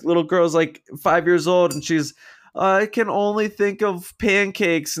 and this little girl's like 5 years old, and she's, I can only think of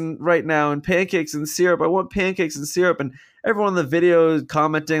pancakes right now, and pancakes and syrup. I want pancakes and syrup. And everyone in the video is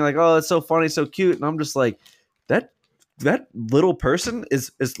commenting like, oh, that's so funny, so cute. And I'm just like, that little person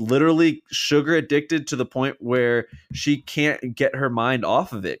is literally sugar addicted to the point where she can't get her mind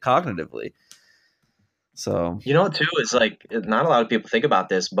off of it cognitively. So, too, is like not a lot of people think about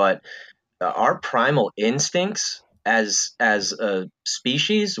this, but our primal instincts as a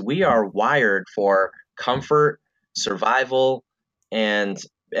species, we are wired for comfort, survival, and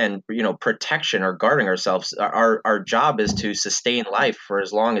protection or guarding ourselves. Our job is to sustain life for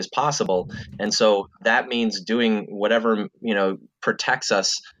as long as possible, and so that means doing whatever protects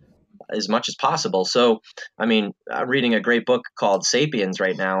us as much as possible. So, I mean, I'm reading a great book called Sapiens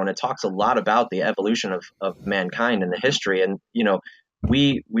right now, and it talks a lot about the evolution of mankind and the history. And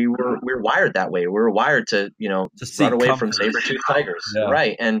we're wired that way. We're wired to run away from saber-toothed tigers,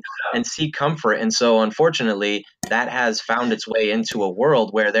 right? And seek comfort. And so, unfortunately, that has found its way into a world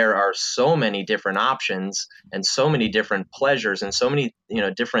where there are so many different options and so many different pleasures and so many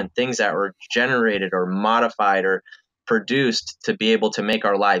different things that were generated or modified or produced to be able to make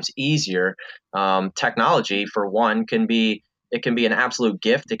our lives easier. Technology, for one, can be an absolute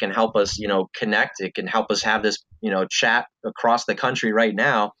gift. It can help us, connect. It can help us have this, chat across the country right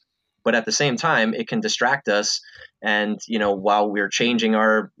now. But at the same time, it can distract us. And, while we're changing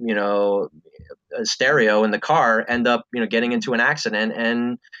our, stereo in the car, end up, getting into an accident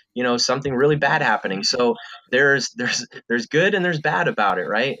and, something really bad happening. So there's good and there's bad about it,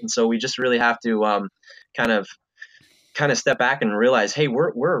 right? And so we just really have to kind of step back and realize, hey,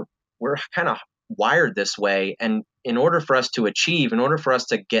 we're kind of wired this way. And in order for us to achieve, in order for us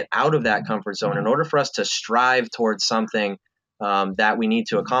to get out of that comfort zone, in order for us to strive towards something that we need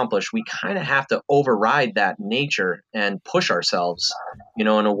to accomplish, we kind of have to override that nature and push ourselves, in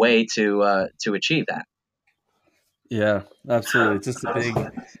a way to achieve that. Yeah, absolutely. It's just a big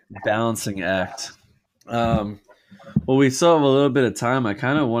balancing act. Well, we still have a little bit of time. I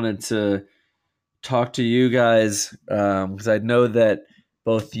kind of wanted to talk to you guys because I know that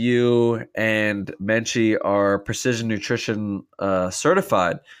both you and Menchie are precision nutrition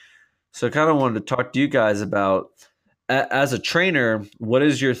certified. So I kind of wanted to talk to you guys about, as a trainer, what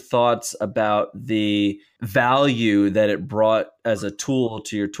is your thoughts about the value that it brought as a tool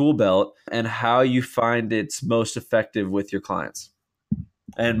to your tool belt and how you find it's most effective with your clients?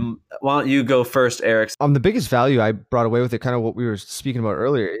 And why don't you go first, Eric? The biggest value I brought away with it, kind of what we were speaking about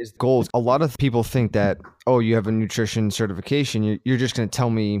earlier, is goals. A lot of people think that, oh, you have a nutrition certification, you're just going to tell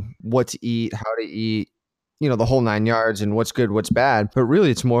me what to eat, how to eat, the whole 9 yards and what's good, what's bad. But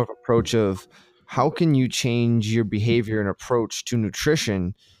really, it's more of an approach of how can you change your behavior and approach to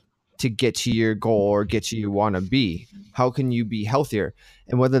nutrition to get to your goal or get to you want to be? How can you be healthier?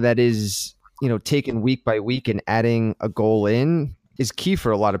 And whether that is, taken week by week and adding a goal in is key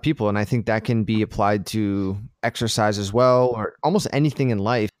for a lot of people. And I think that can be applied to exercise as well, or almost anything in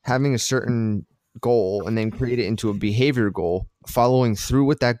life. Having a certain goal and then create it into a behavior goal, following through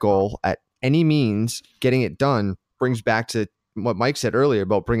with that goal at any means, getting it done, brings back to what Mike said earlier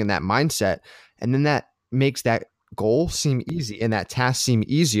about bringing that mindset. And then that makes that goal seem easy and that task seem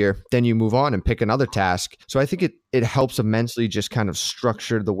easier. Then you move on and pick another task. So I think it helps immensely just kind of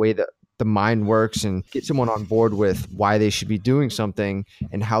structure the way that the mind works and get someone on board with why they should be doing something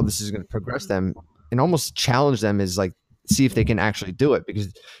and how this is going to progress them, and almost challenge them is like, see if they can actually do it,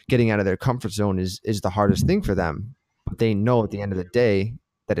 because getting out of their comfort zone is the hardest thing for them. But they know at the end of the day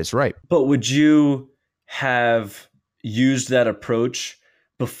that it's right. But would you have used that approach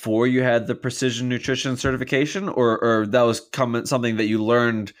before you had the precision nutrition certification, or that was something that you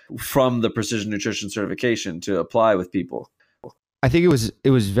learned from the precision nutrition certification to apply with people? I think it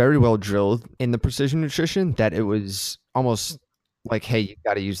was very well drilled in the precision nutrition that it was almost like, hey, you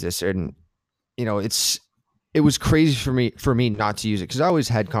got to use this. And, it was crazy for me not to use it, because I always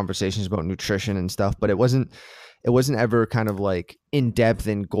had conversations about nutrition and stuff, but it wasn't ever kind of like in depth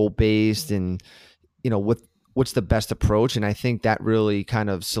and goal based and what's the best approach. And I think that really kind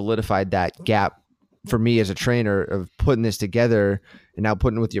of solidified that gap for me as a trainer of putting this together and now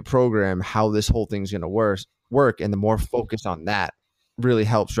putting with your program, how this whole thing's going to work. And the more focus on that really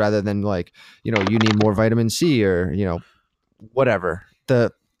helps, rather than like, you need more vitamin C or, whatever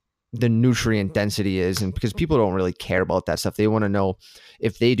the nutrient density is. And because people don't really care about that stuff, they want to know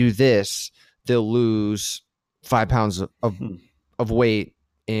if they do this, they'll lose 5 pounds of weight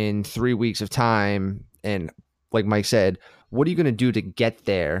in 3 weeks of time. And like Mike said, what are you going to do to get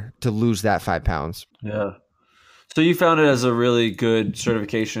there to lose that 5 pounds? Yeah. So you found it as a really good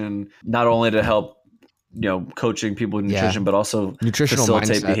certification, not only to help, coaching people with nutrition, but also nutritional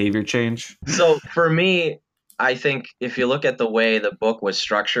facilitate mindset. Behavior change. So for me, I think if you look at the way the book was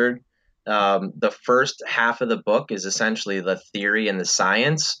structured, the first half of the book is essentially the theory and the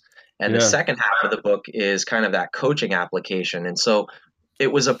science. And the second half of the book is kind of that coaching application. And so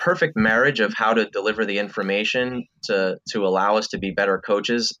it was a perfect marriage of how to deliver the information to allow us to be better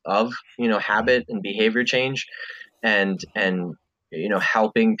coaches of, habit and behavior change and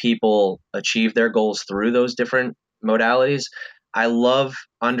helping people achieve their goals through those different modalities. I love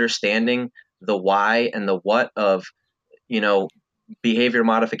understanding the why and the what of, behavior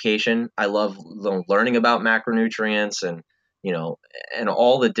modification. I love learning about macronutrients and, and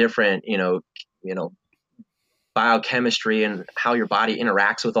all the different, biochemistry and how your body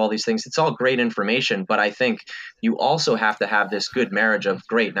interacts with all these things. It's all great information, but I think you also have to have this good marriage of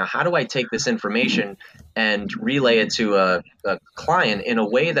great. Now, how do I take this information and relay it to a client in a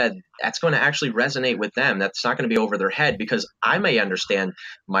way that's going to actually resonate with them? That's not going to be over their head, because I may understand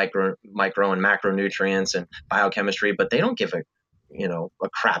micro and macronutrients and biochemistry, but they don't give a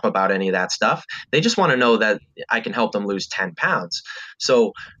crap about any of that stuff. They just want to know that I can help them lose 10 pounds.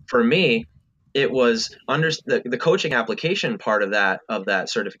 So for me, it was the coaching application part of that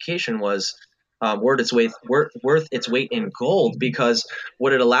certification was worth its weight in gold, because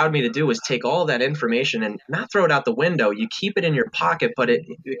what it allowed me to do was take all that information and not throw it out the window. You keep it in your pocket, but it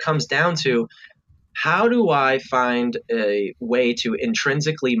comes down to, how do I find a way to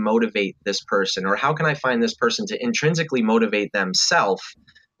intrinsically motivate this person, or how can I find this person to intrinsically motivate themselves?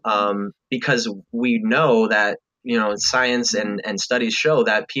 Because we know that, science and studies show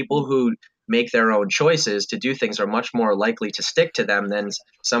that people who make their own choices to do things are much more likely to stick to them than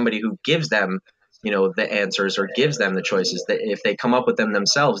somebody who gives them, the answers or gives them the choices. That if they come up with them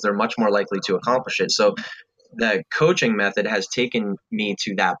themselves, they're much more likely to accomplish it. So the coaching method has taken me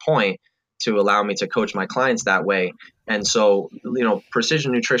to that point to allow me to coach my clients that way. And so,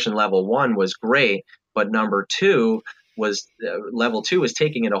 precision nutrition level 1 was great, but level 2 was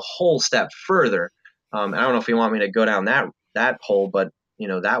taking it a whole step further. I don't know if you want me to go down that hole, but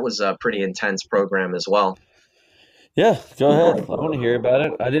that was a pretty intense program as well. Yeah, go ahead. I want to hear about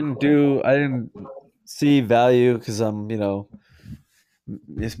it. I didn't see value because I'm,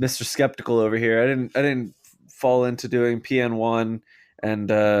 it's Mr. Skeptical over here. I didn't fall into doing PN1,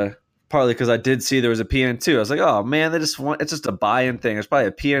 and partly because I did see there was a PN2. I was like, oh man, it's just a buy-in thing. There's probably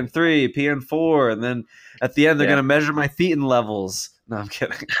a PN3, PN4, and then at the end they're going to measure my thetan levels. No, I'm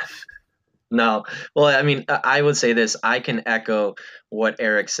kidding. No. Well, I mean, I would say this. I can echo what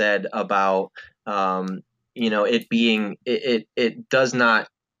Eric said about, it being, it does not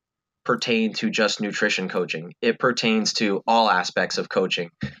pertain to just nutrition coaching. It pertains to all aspects of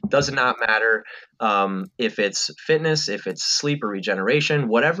coaching. Does not matter if it's fitness, if it's sleep or regeneration,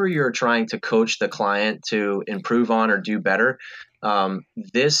 whatever you're trying to coach the client to improve on or do better.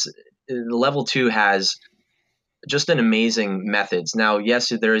 This level 2 has just an amazing methods. Now, yes,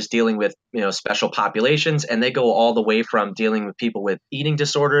 there is dealing with, special populations, and they go all the way from dealing with people with eating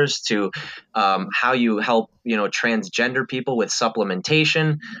disorders to how you help, transgender people with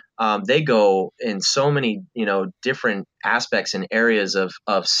supplementation. They go in so many, different aspects and areas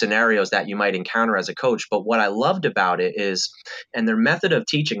of scenarios that you might encounter as a coach. But what I loved about it is, and their method of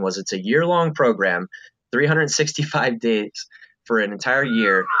teaching was, it's a year-long program, 365 days. For an entire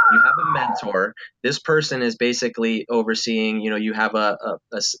year, you have a mentor. This person is basically overseeing, you have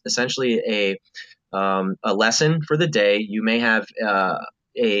essentially a lesson for the day. You may have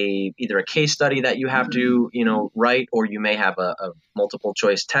either a case study that you have to, write, or you may have a multiple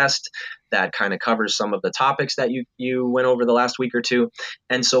choice test that kind of covers some of the topics that you went over the last week or two.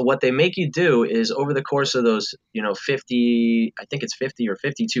 And so what they make you do is, over the course of those, 50 or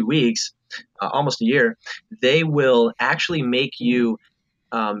 52 weeks, almost a year, they will actually make you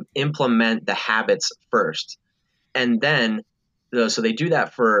implement the habits first. And then so they do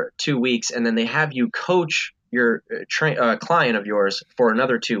that for 2 weeks, and then they have you coach your client of yours for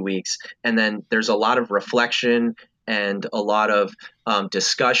another 2 weeks, and then there's a lot of reflection and a lot of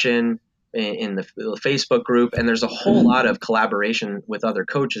discussion in the Facebook group, and there's a whole lot of collaboration with other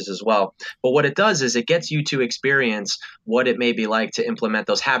coaches as well. But what it does is it gets you to experience what it may be like to implement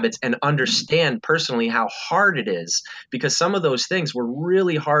those habits and understand personally how hard it is, because some of those things were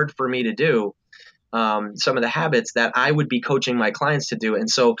really hard for me to do. Some of the habits that I would be coaching my clients to do. And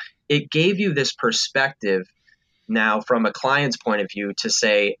so it gave you this perspective now from a client's point of view to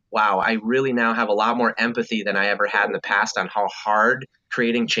say, wow, I really now have a lot more empathy than I ever had in the past on how hard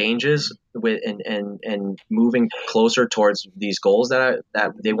creating changes with and moving closer towards these goals that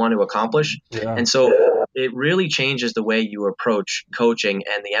they want to accomplish. Yeah. And so it really changes the way you approach coaching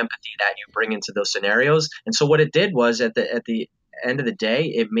and the empathy that you bring into those scenarios. And so what it did was at the end of the day,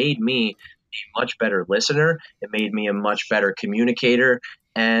 it made me a much better listener. It made me a much better communicator.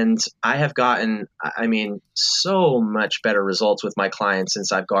 And I have gotten, so much better results with my clients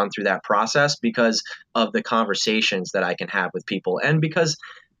since I've gone through that process because of the conversations that I can have with people. And because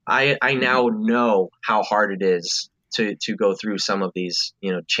I now know how hard it is to go through some of these,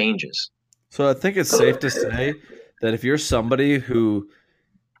 changes. So I think it's safe to say that if you're somebody who,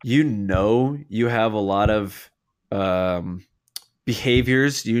 you have a lot of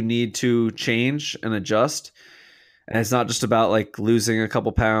behaviors you need to change and adjust, and it's not just about like losing a couple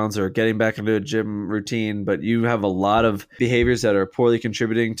pounds or getting back into a gym routine, but you have a lot of behaviors that are poorly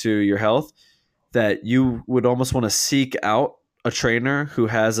contributing to your health, that you would almost want to seek out a trainer who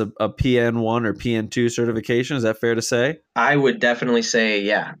has a PN1 or PN2 certification. Is that fair to say? I would definitely say,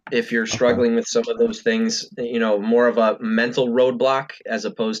 yeah, if you're struggling with some of those things, more of a mental roadblock as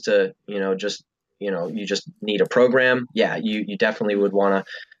opposed to, you just need a program. Yeah, you definitely would want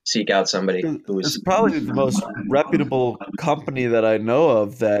to seek out somebody who's. It's probably the most reputable company that I know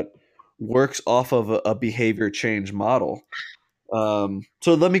of that works off of a behavior change model. So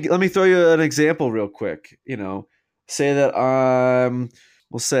let me throw you an example real quick. Say that I'm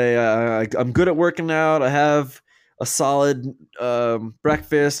good at working out. I have a solid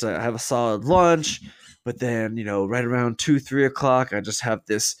breakfast. I have a solid lunch, but then right around 2-3 o'clock, I just have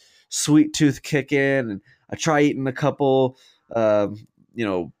this sweet tooth kick in, and I try eating a couple,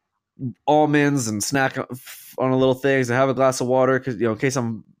 almonds and snack on a little things. I have a glass of water because in case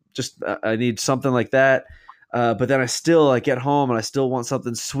I need something like that. But then I get home and I still want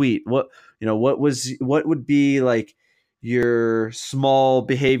something sweet. What would be like your small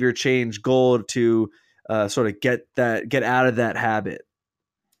behavior change goal to sort of get out of that habit?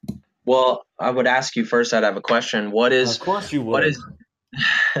 Well, I would ask you first. I'd have a question. Of course you would.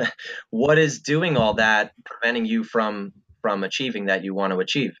 What is doing all that preventing you from achieving that you want to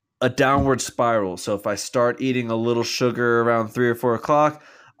achieve? A downward spiral. So if I start eating a little sugar around 3 or 4 o'clock,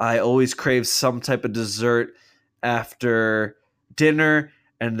 I always crave some type of dessert after dinner,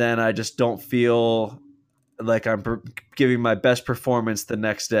 and then I just don't feel like I'm giving my best performance the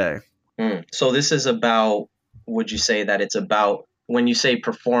next day. So this is about, would you say that it's about, when you say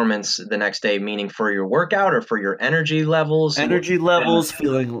performance the next day, meaning for your workout or for your energy levels? Energy levels,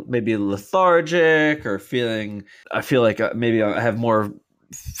 feeling maybe lethargic, or I feel like maybe I have more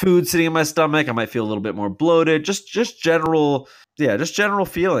food sitting in my stomach. I might feel a little bit more bloated. Just general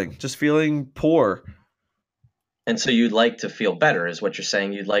feeling. Just feeling poor. And so you'd like to feel better, is what you're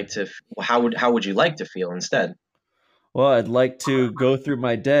saying. You'd like to. How would you like to feel instead? Well, I'd like to go through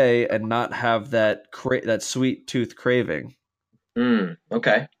my day and not have that sweet tooth craving.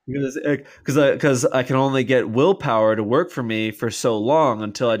 Okay. Because I can only get willpower to work for me for so long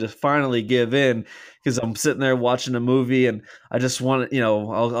until I just finally give in. Because I'm sitting there watching a movie and I just want to,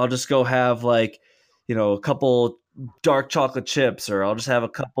 I'll just go have a couple dark chocolate chips, or I'll just have a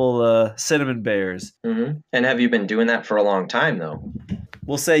couple cinnamon bears. Mm-hmm. And have you been doing that for a long time though?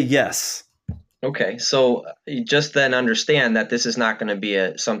 We'll say yes. Okay, so you just then understand that this is not going to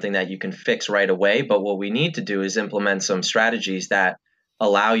be something that you can fix right away, but what we need to do is implement some strategies that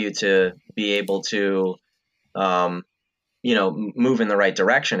allow you to be able to, move in the right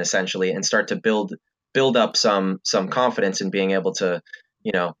direction essentially, and start to build up some confidence in being able to,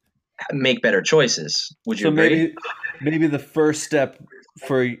 make better choices. Would you agree? Maybe the first step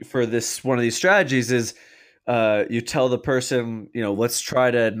for this, one of these strategies is, you tell the person, let's try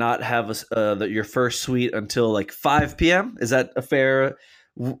to not have your first sweet until like 5 p.m. Is that a fair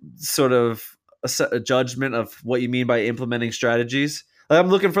sort of a judgment of what you mean by implementing strategies? Like, I'm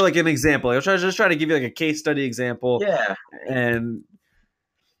looking for like an example. I'm just trying to give you like a case study example. Yeah. And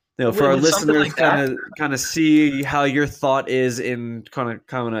for our listeners, kind of see how your thought is in kind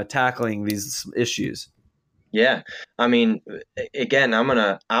of tackling these issues. Yeah. I mean, again, I'm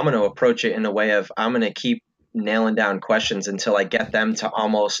gonna approach it in a way of I'm gonna keep nailing down questions until I get them to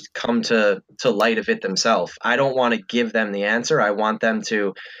almost come to light of it themselves. I don't want to give them the answer. I want them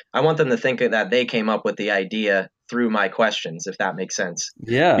to think that they came up with the idea through my questions, if that makes sense.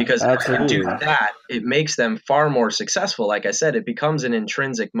 Yeah, Because if I can do absolutely. that, it makes them far more successful. Like I said, it becomes an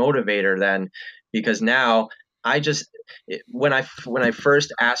intrinsic motivator then, because now I just when I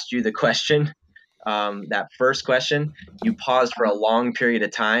first asked you the question, that first question, you paused for a long period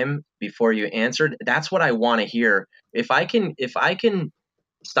of time before you answered. That's what I want to hear. If I can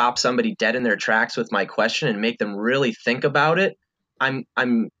stop somebody dead in their tracks with my question and make them really think about it, I'm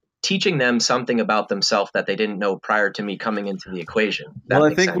teaching them something about themselves that they didn't know prior to me coming into the equation. If Well, that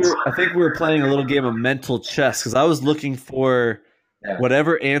makes sense. I think we were playing a little game of mental chess because I was looking for Yeah.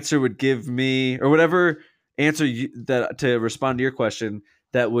 whatever answer would give me, or whatever answer that to respond to your question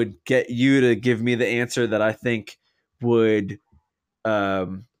that would get you to give me the answer that I think would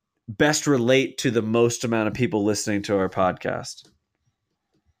um, best relate to the most amount of people listening to our podcast.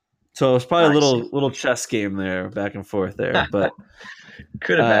 So it's probably a I see. little chess game there, back and forth there, but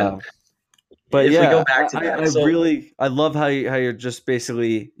Could have been. uh, but If we go yeah, back to I that. So really I love how you're just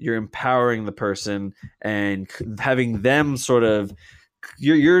basically you're empowering the person and having them sort of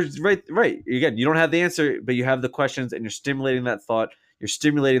you're right again, you don't have the answer, but you have the questions and you're stimulating that thought, you're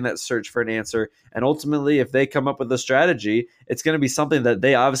stimulating that search for an answer, and ultimately if they come up with a strategy, it's going to be something that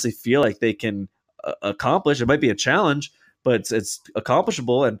they obviously feel like they can accomplish. It might be a challenge, but it's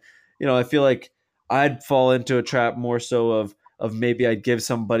accomplishable. And I feel like I'd fall into a trap more so of maybe I'd give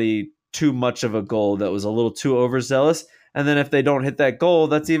somebody too much of a goal that was a little too overzealous, and then if they don't hit that goal,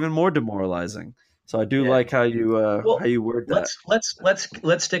 that's even more demoralizing. So I do yeah. like how Well, you word that.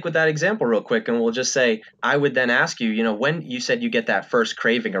 let's stick with that example real quick, and we'll just say I would then ask you, when you said you get that first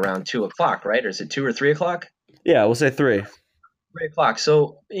craving around 2 o'clock, right? Or is it 2 or 3 o'clock? Yeah, we'll say 3. 3 o'clock.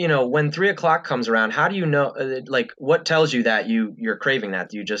 So when 3 o'clock comes around, how do you know? Like, what tells you that you're craving that?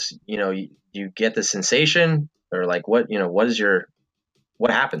 Do you just you get the sensation, or like what is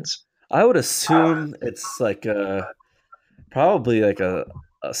what happens? I would assume it's like probably like a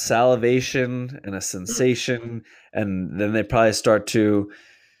salivation and a Mm, sensation, and then they probably start to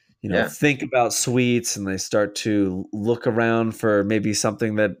yeah. think about sweets, and they start to look around for maybe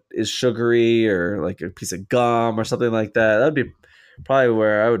something that is sugary or like a piece of gum or something like that. That'd be probably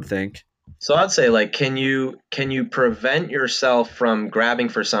where I would think. So I'd say, like, can you prevent yourself from grabbing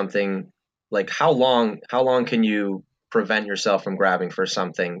for something? Like, how long can you prevent yourself from grabbing for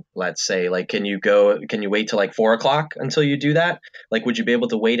something? Let's say, like, can you wait till like 4 o'clock until you do that? Like, would you be able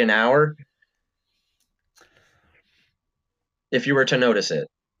to wait an hour if you were to notice it?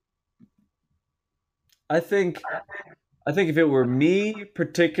 I think if it were me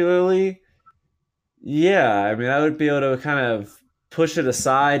particularly, yeah, I mean, I would be able to kind of push it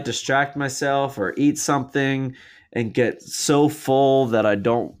aside, distract myself, or eat something and get so full that I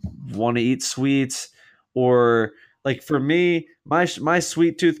don't want to eat sweets. Or like for me, my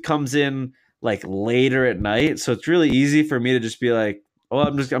sweet tooth comes in like later at night, so it's really easy for me to just be like, "Oh,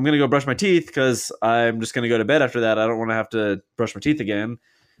 I'm gonna go brush my teeth because I'm just gonna go to bed after that. I don't want to have to brush my teeth again."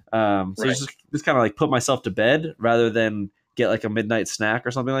 So Right. just kind of like put myself to bed rather than get like a midnight snack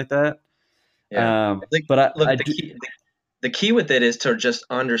or something like that. Yeah. Like, But I look, the do. key the key with it is to just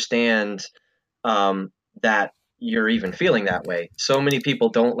understand that you're even feeling that way. So many people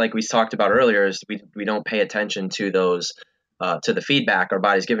don't, like we talked about earlier, is we don't pay attention to those to the feedback our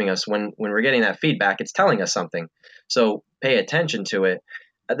body's giving us. When we're getting that feedback, it's telling us something. So pay attention to it.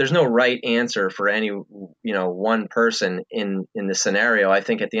 There's no right answer for any one person in the scenario. I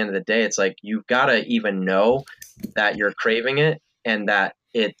think at the end of the day, it's like you've got to even know that you're craving it, and that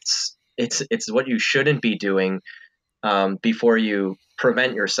it's what you shouldn't be doing, before you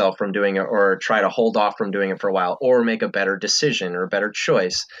prevent yourself from doing it, or try to hold off from doing it for a while, or make a better decision or a better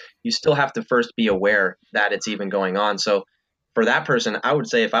choice. You still have to first be aware that it's even going on. So for that person, I would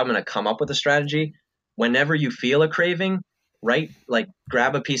say, if I'm going to come up with a strategy, whenever you feel a craving,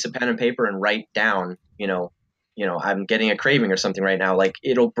 grab a piece of pen and paper and write down, I'm getting a craving or something right now. Like,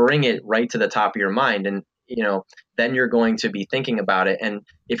 it'll bring it right to the top of your mind, and then you're going to be thinking about it. And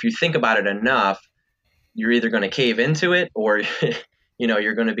if you think about it enough, you're either going to cave into it, or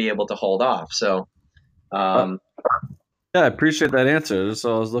you're going to be able to hold off. So Uh, um, yeah, I appreciate that answer. That's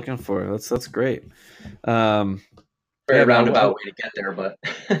all I was looking for. That's great. Um, very yeah, no, roundabout way to get there, but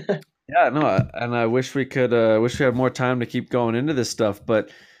yeah, no, and I wish we could. Wish we had more time to keep going into this stuff, but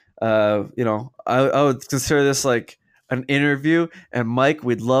I would consider this like an interview. And Mike,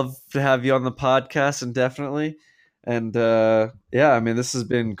 we'd love to have you on the podcast, and definitely. And yeah, I mean, this has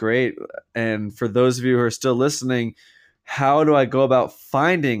been great. And for those of you who are still listening, how do I go about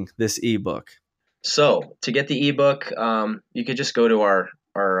finding this ebook? So to get the ebook, you could just go to our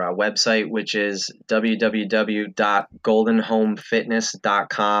website, which is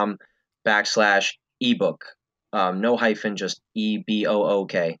www.goldenhomefitness.com/ebook. No hyphen, just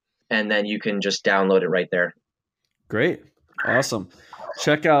EBOOK. And then you can just download it right there. Great. Awesome.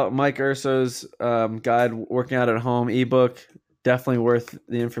 Check out Mike Urso's guide, Working Out at Home ebook. Definitely worth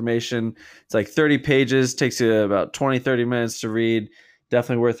the information. It's like 30 pages, takes you about 20, 30 minutes to read.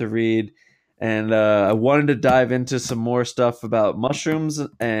 Definitely worth a read. And I wanted to dive into some more stuff about mushrooms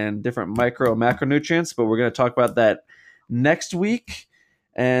and different micro and macronutrients, but we're going to talk about that next week.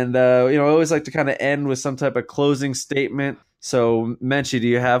 And, I always like to kind of end with some type of closing statement. So, Menchie, do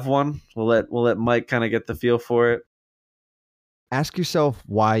you have one? We'll let Mike kind of get the feel for it. Ask yourself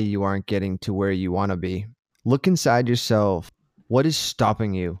why you aren't getting to where you want to be. Look inside yourself. What is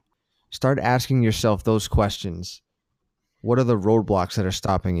stopping you? Start asking yourself those questions. What are the roadblocks that are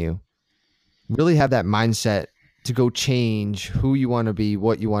stopping you? Really have that mindset to go change who you want to be,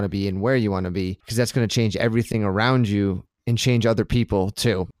 what you want to be, and where you want to be, because that's going to change everything around you and change other people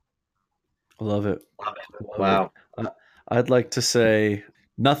too. Love it. Wow. I'd like to say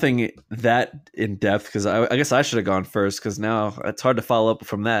nothing that in depth, because I guess I should have gone first, because now it's hard to follow up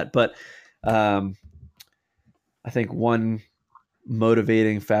from that. But I think one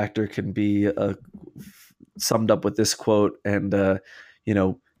motivating factor can be summed up with this quote. And,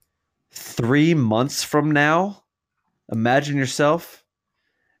 3 months from now, imagine yourself,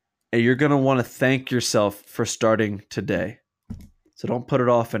 and you're going to want to thank yourself for starting today. So don't put it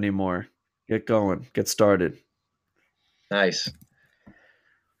off anymore. Get going. Get started. Nice.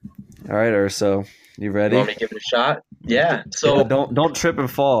 All right, Urso, you ready? You want me to give it a shot? Yeah. So yeah, don't trip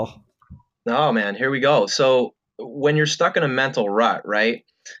and fall. Oh man, here we go. So when you're stuck in a mental rut, right?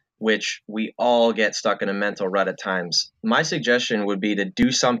 Which we all get stuck in a mental rut at times. My suggestion would be to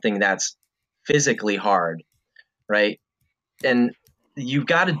do something that's physically hard, right? And you've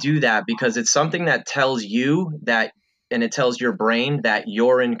got to do that because it's something that tells you that, and it tells your brain that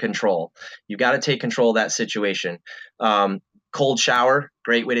you're in control. You got to take control of that situation. Cold shower,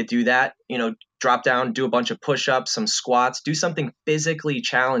 great way to do that. Drop down, do a bunch of push-ups, some squats, do something physically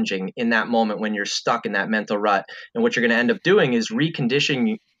challenging in that moment when you're stuck in that mental rut. And what you're going to end up doing is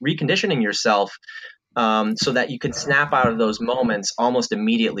reconditioning yourself so that you can snap out of those moments almost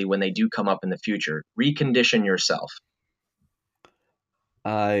immediately when they do come up in the future. Recondition yourself.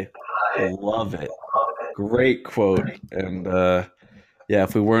 I love it. Great quote. And yeah,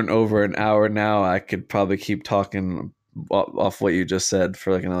 if we weren't over an hour now, I could probably keep talking off what you just said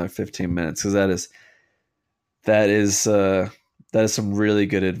for like another 15 minutes, because that is some really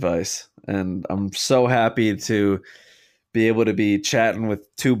good advice. And I'm so happy to be able to be chatting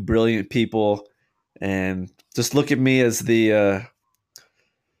with two brilliant people, and just look at me as the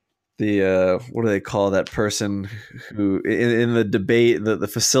what do they call that person who in the debate, the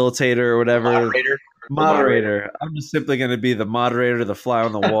facilitator or whatever, moderator. I'm just simply going to be the moderator, the fly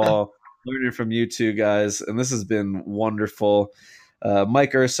on the wall, learning from you two guys, and this has been wonderful.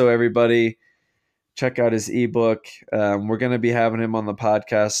 Mike Urso, everybody, check out his ebook. We're going to be having him on the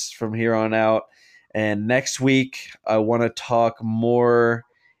podcast from here on out, and next week I want to talk more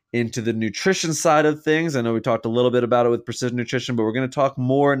into the nutrition side of things. I know we talked a little bit about it with precision nutrition, but we're going to talk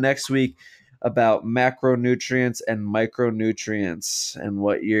more next week about macronutrients and micronutrients and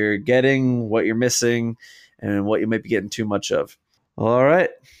what you're getting, what you're missing, and what you might be getting too much of. All right.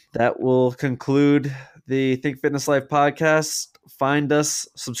 That will conclude the Think Fitness Life podcast. Find us,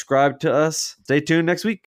 subscribe to us. Stay tuned next week.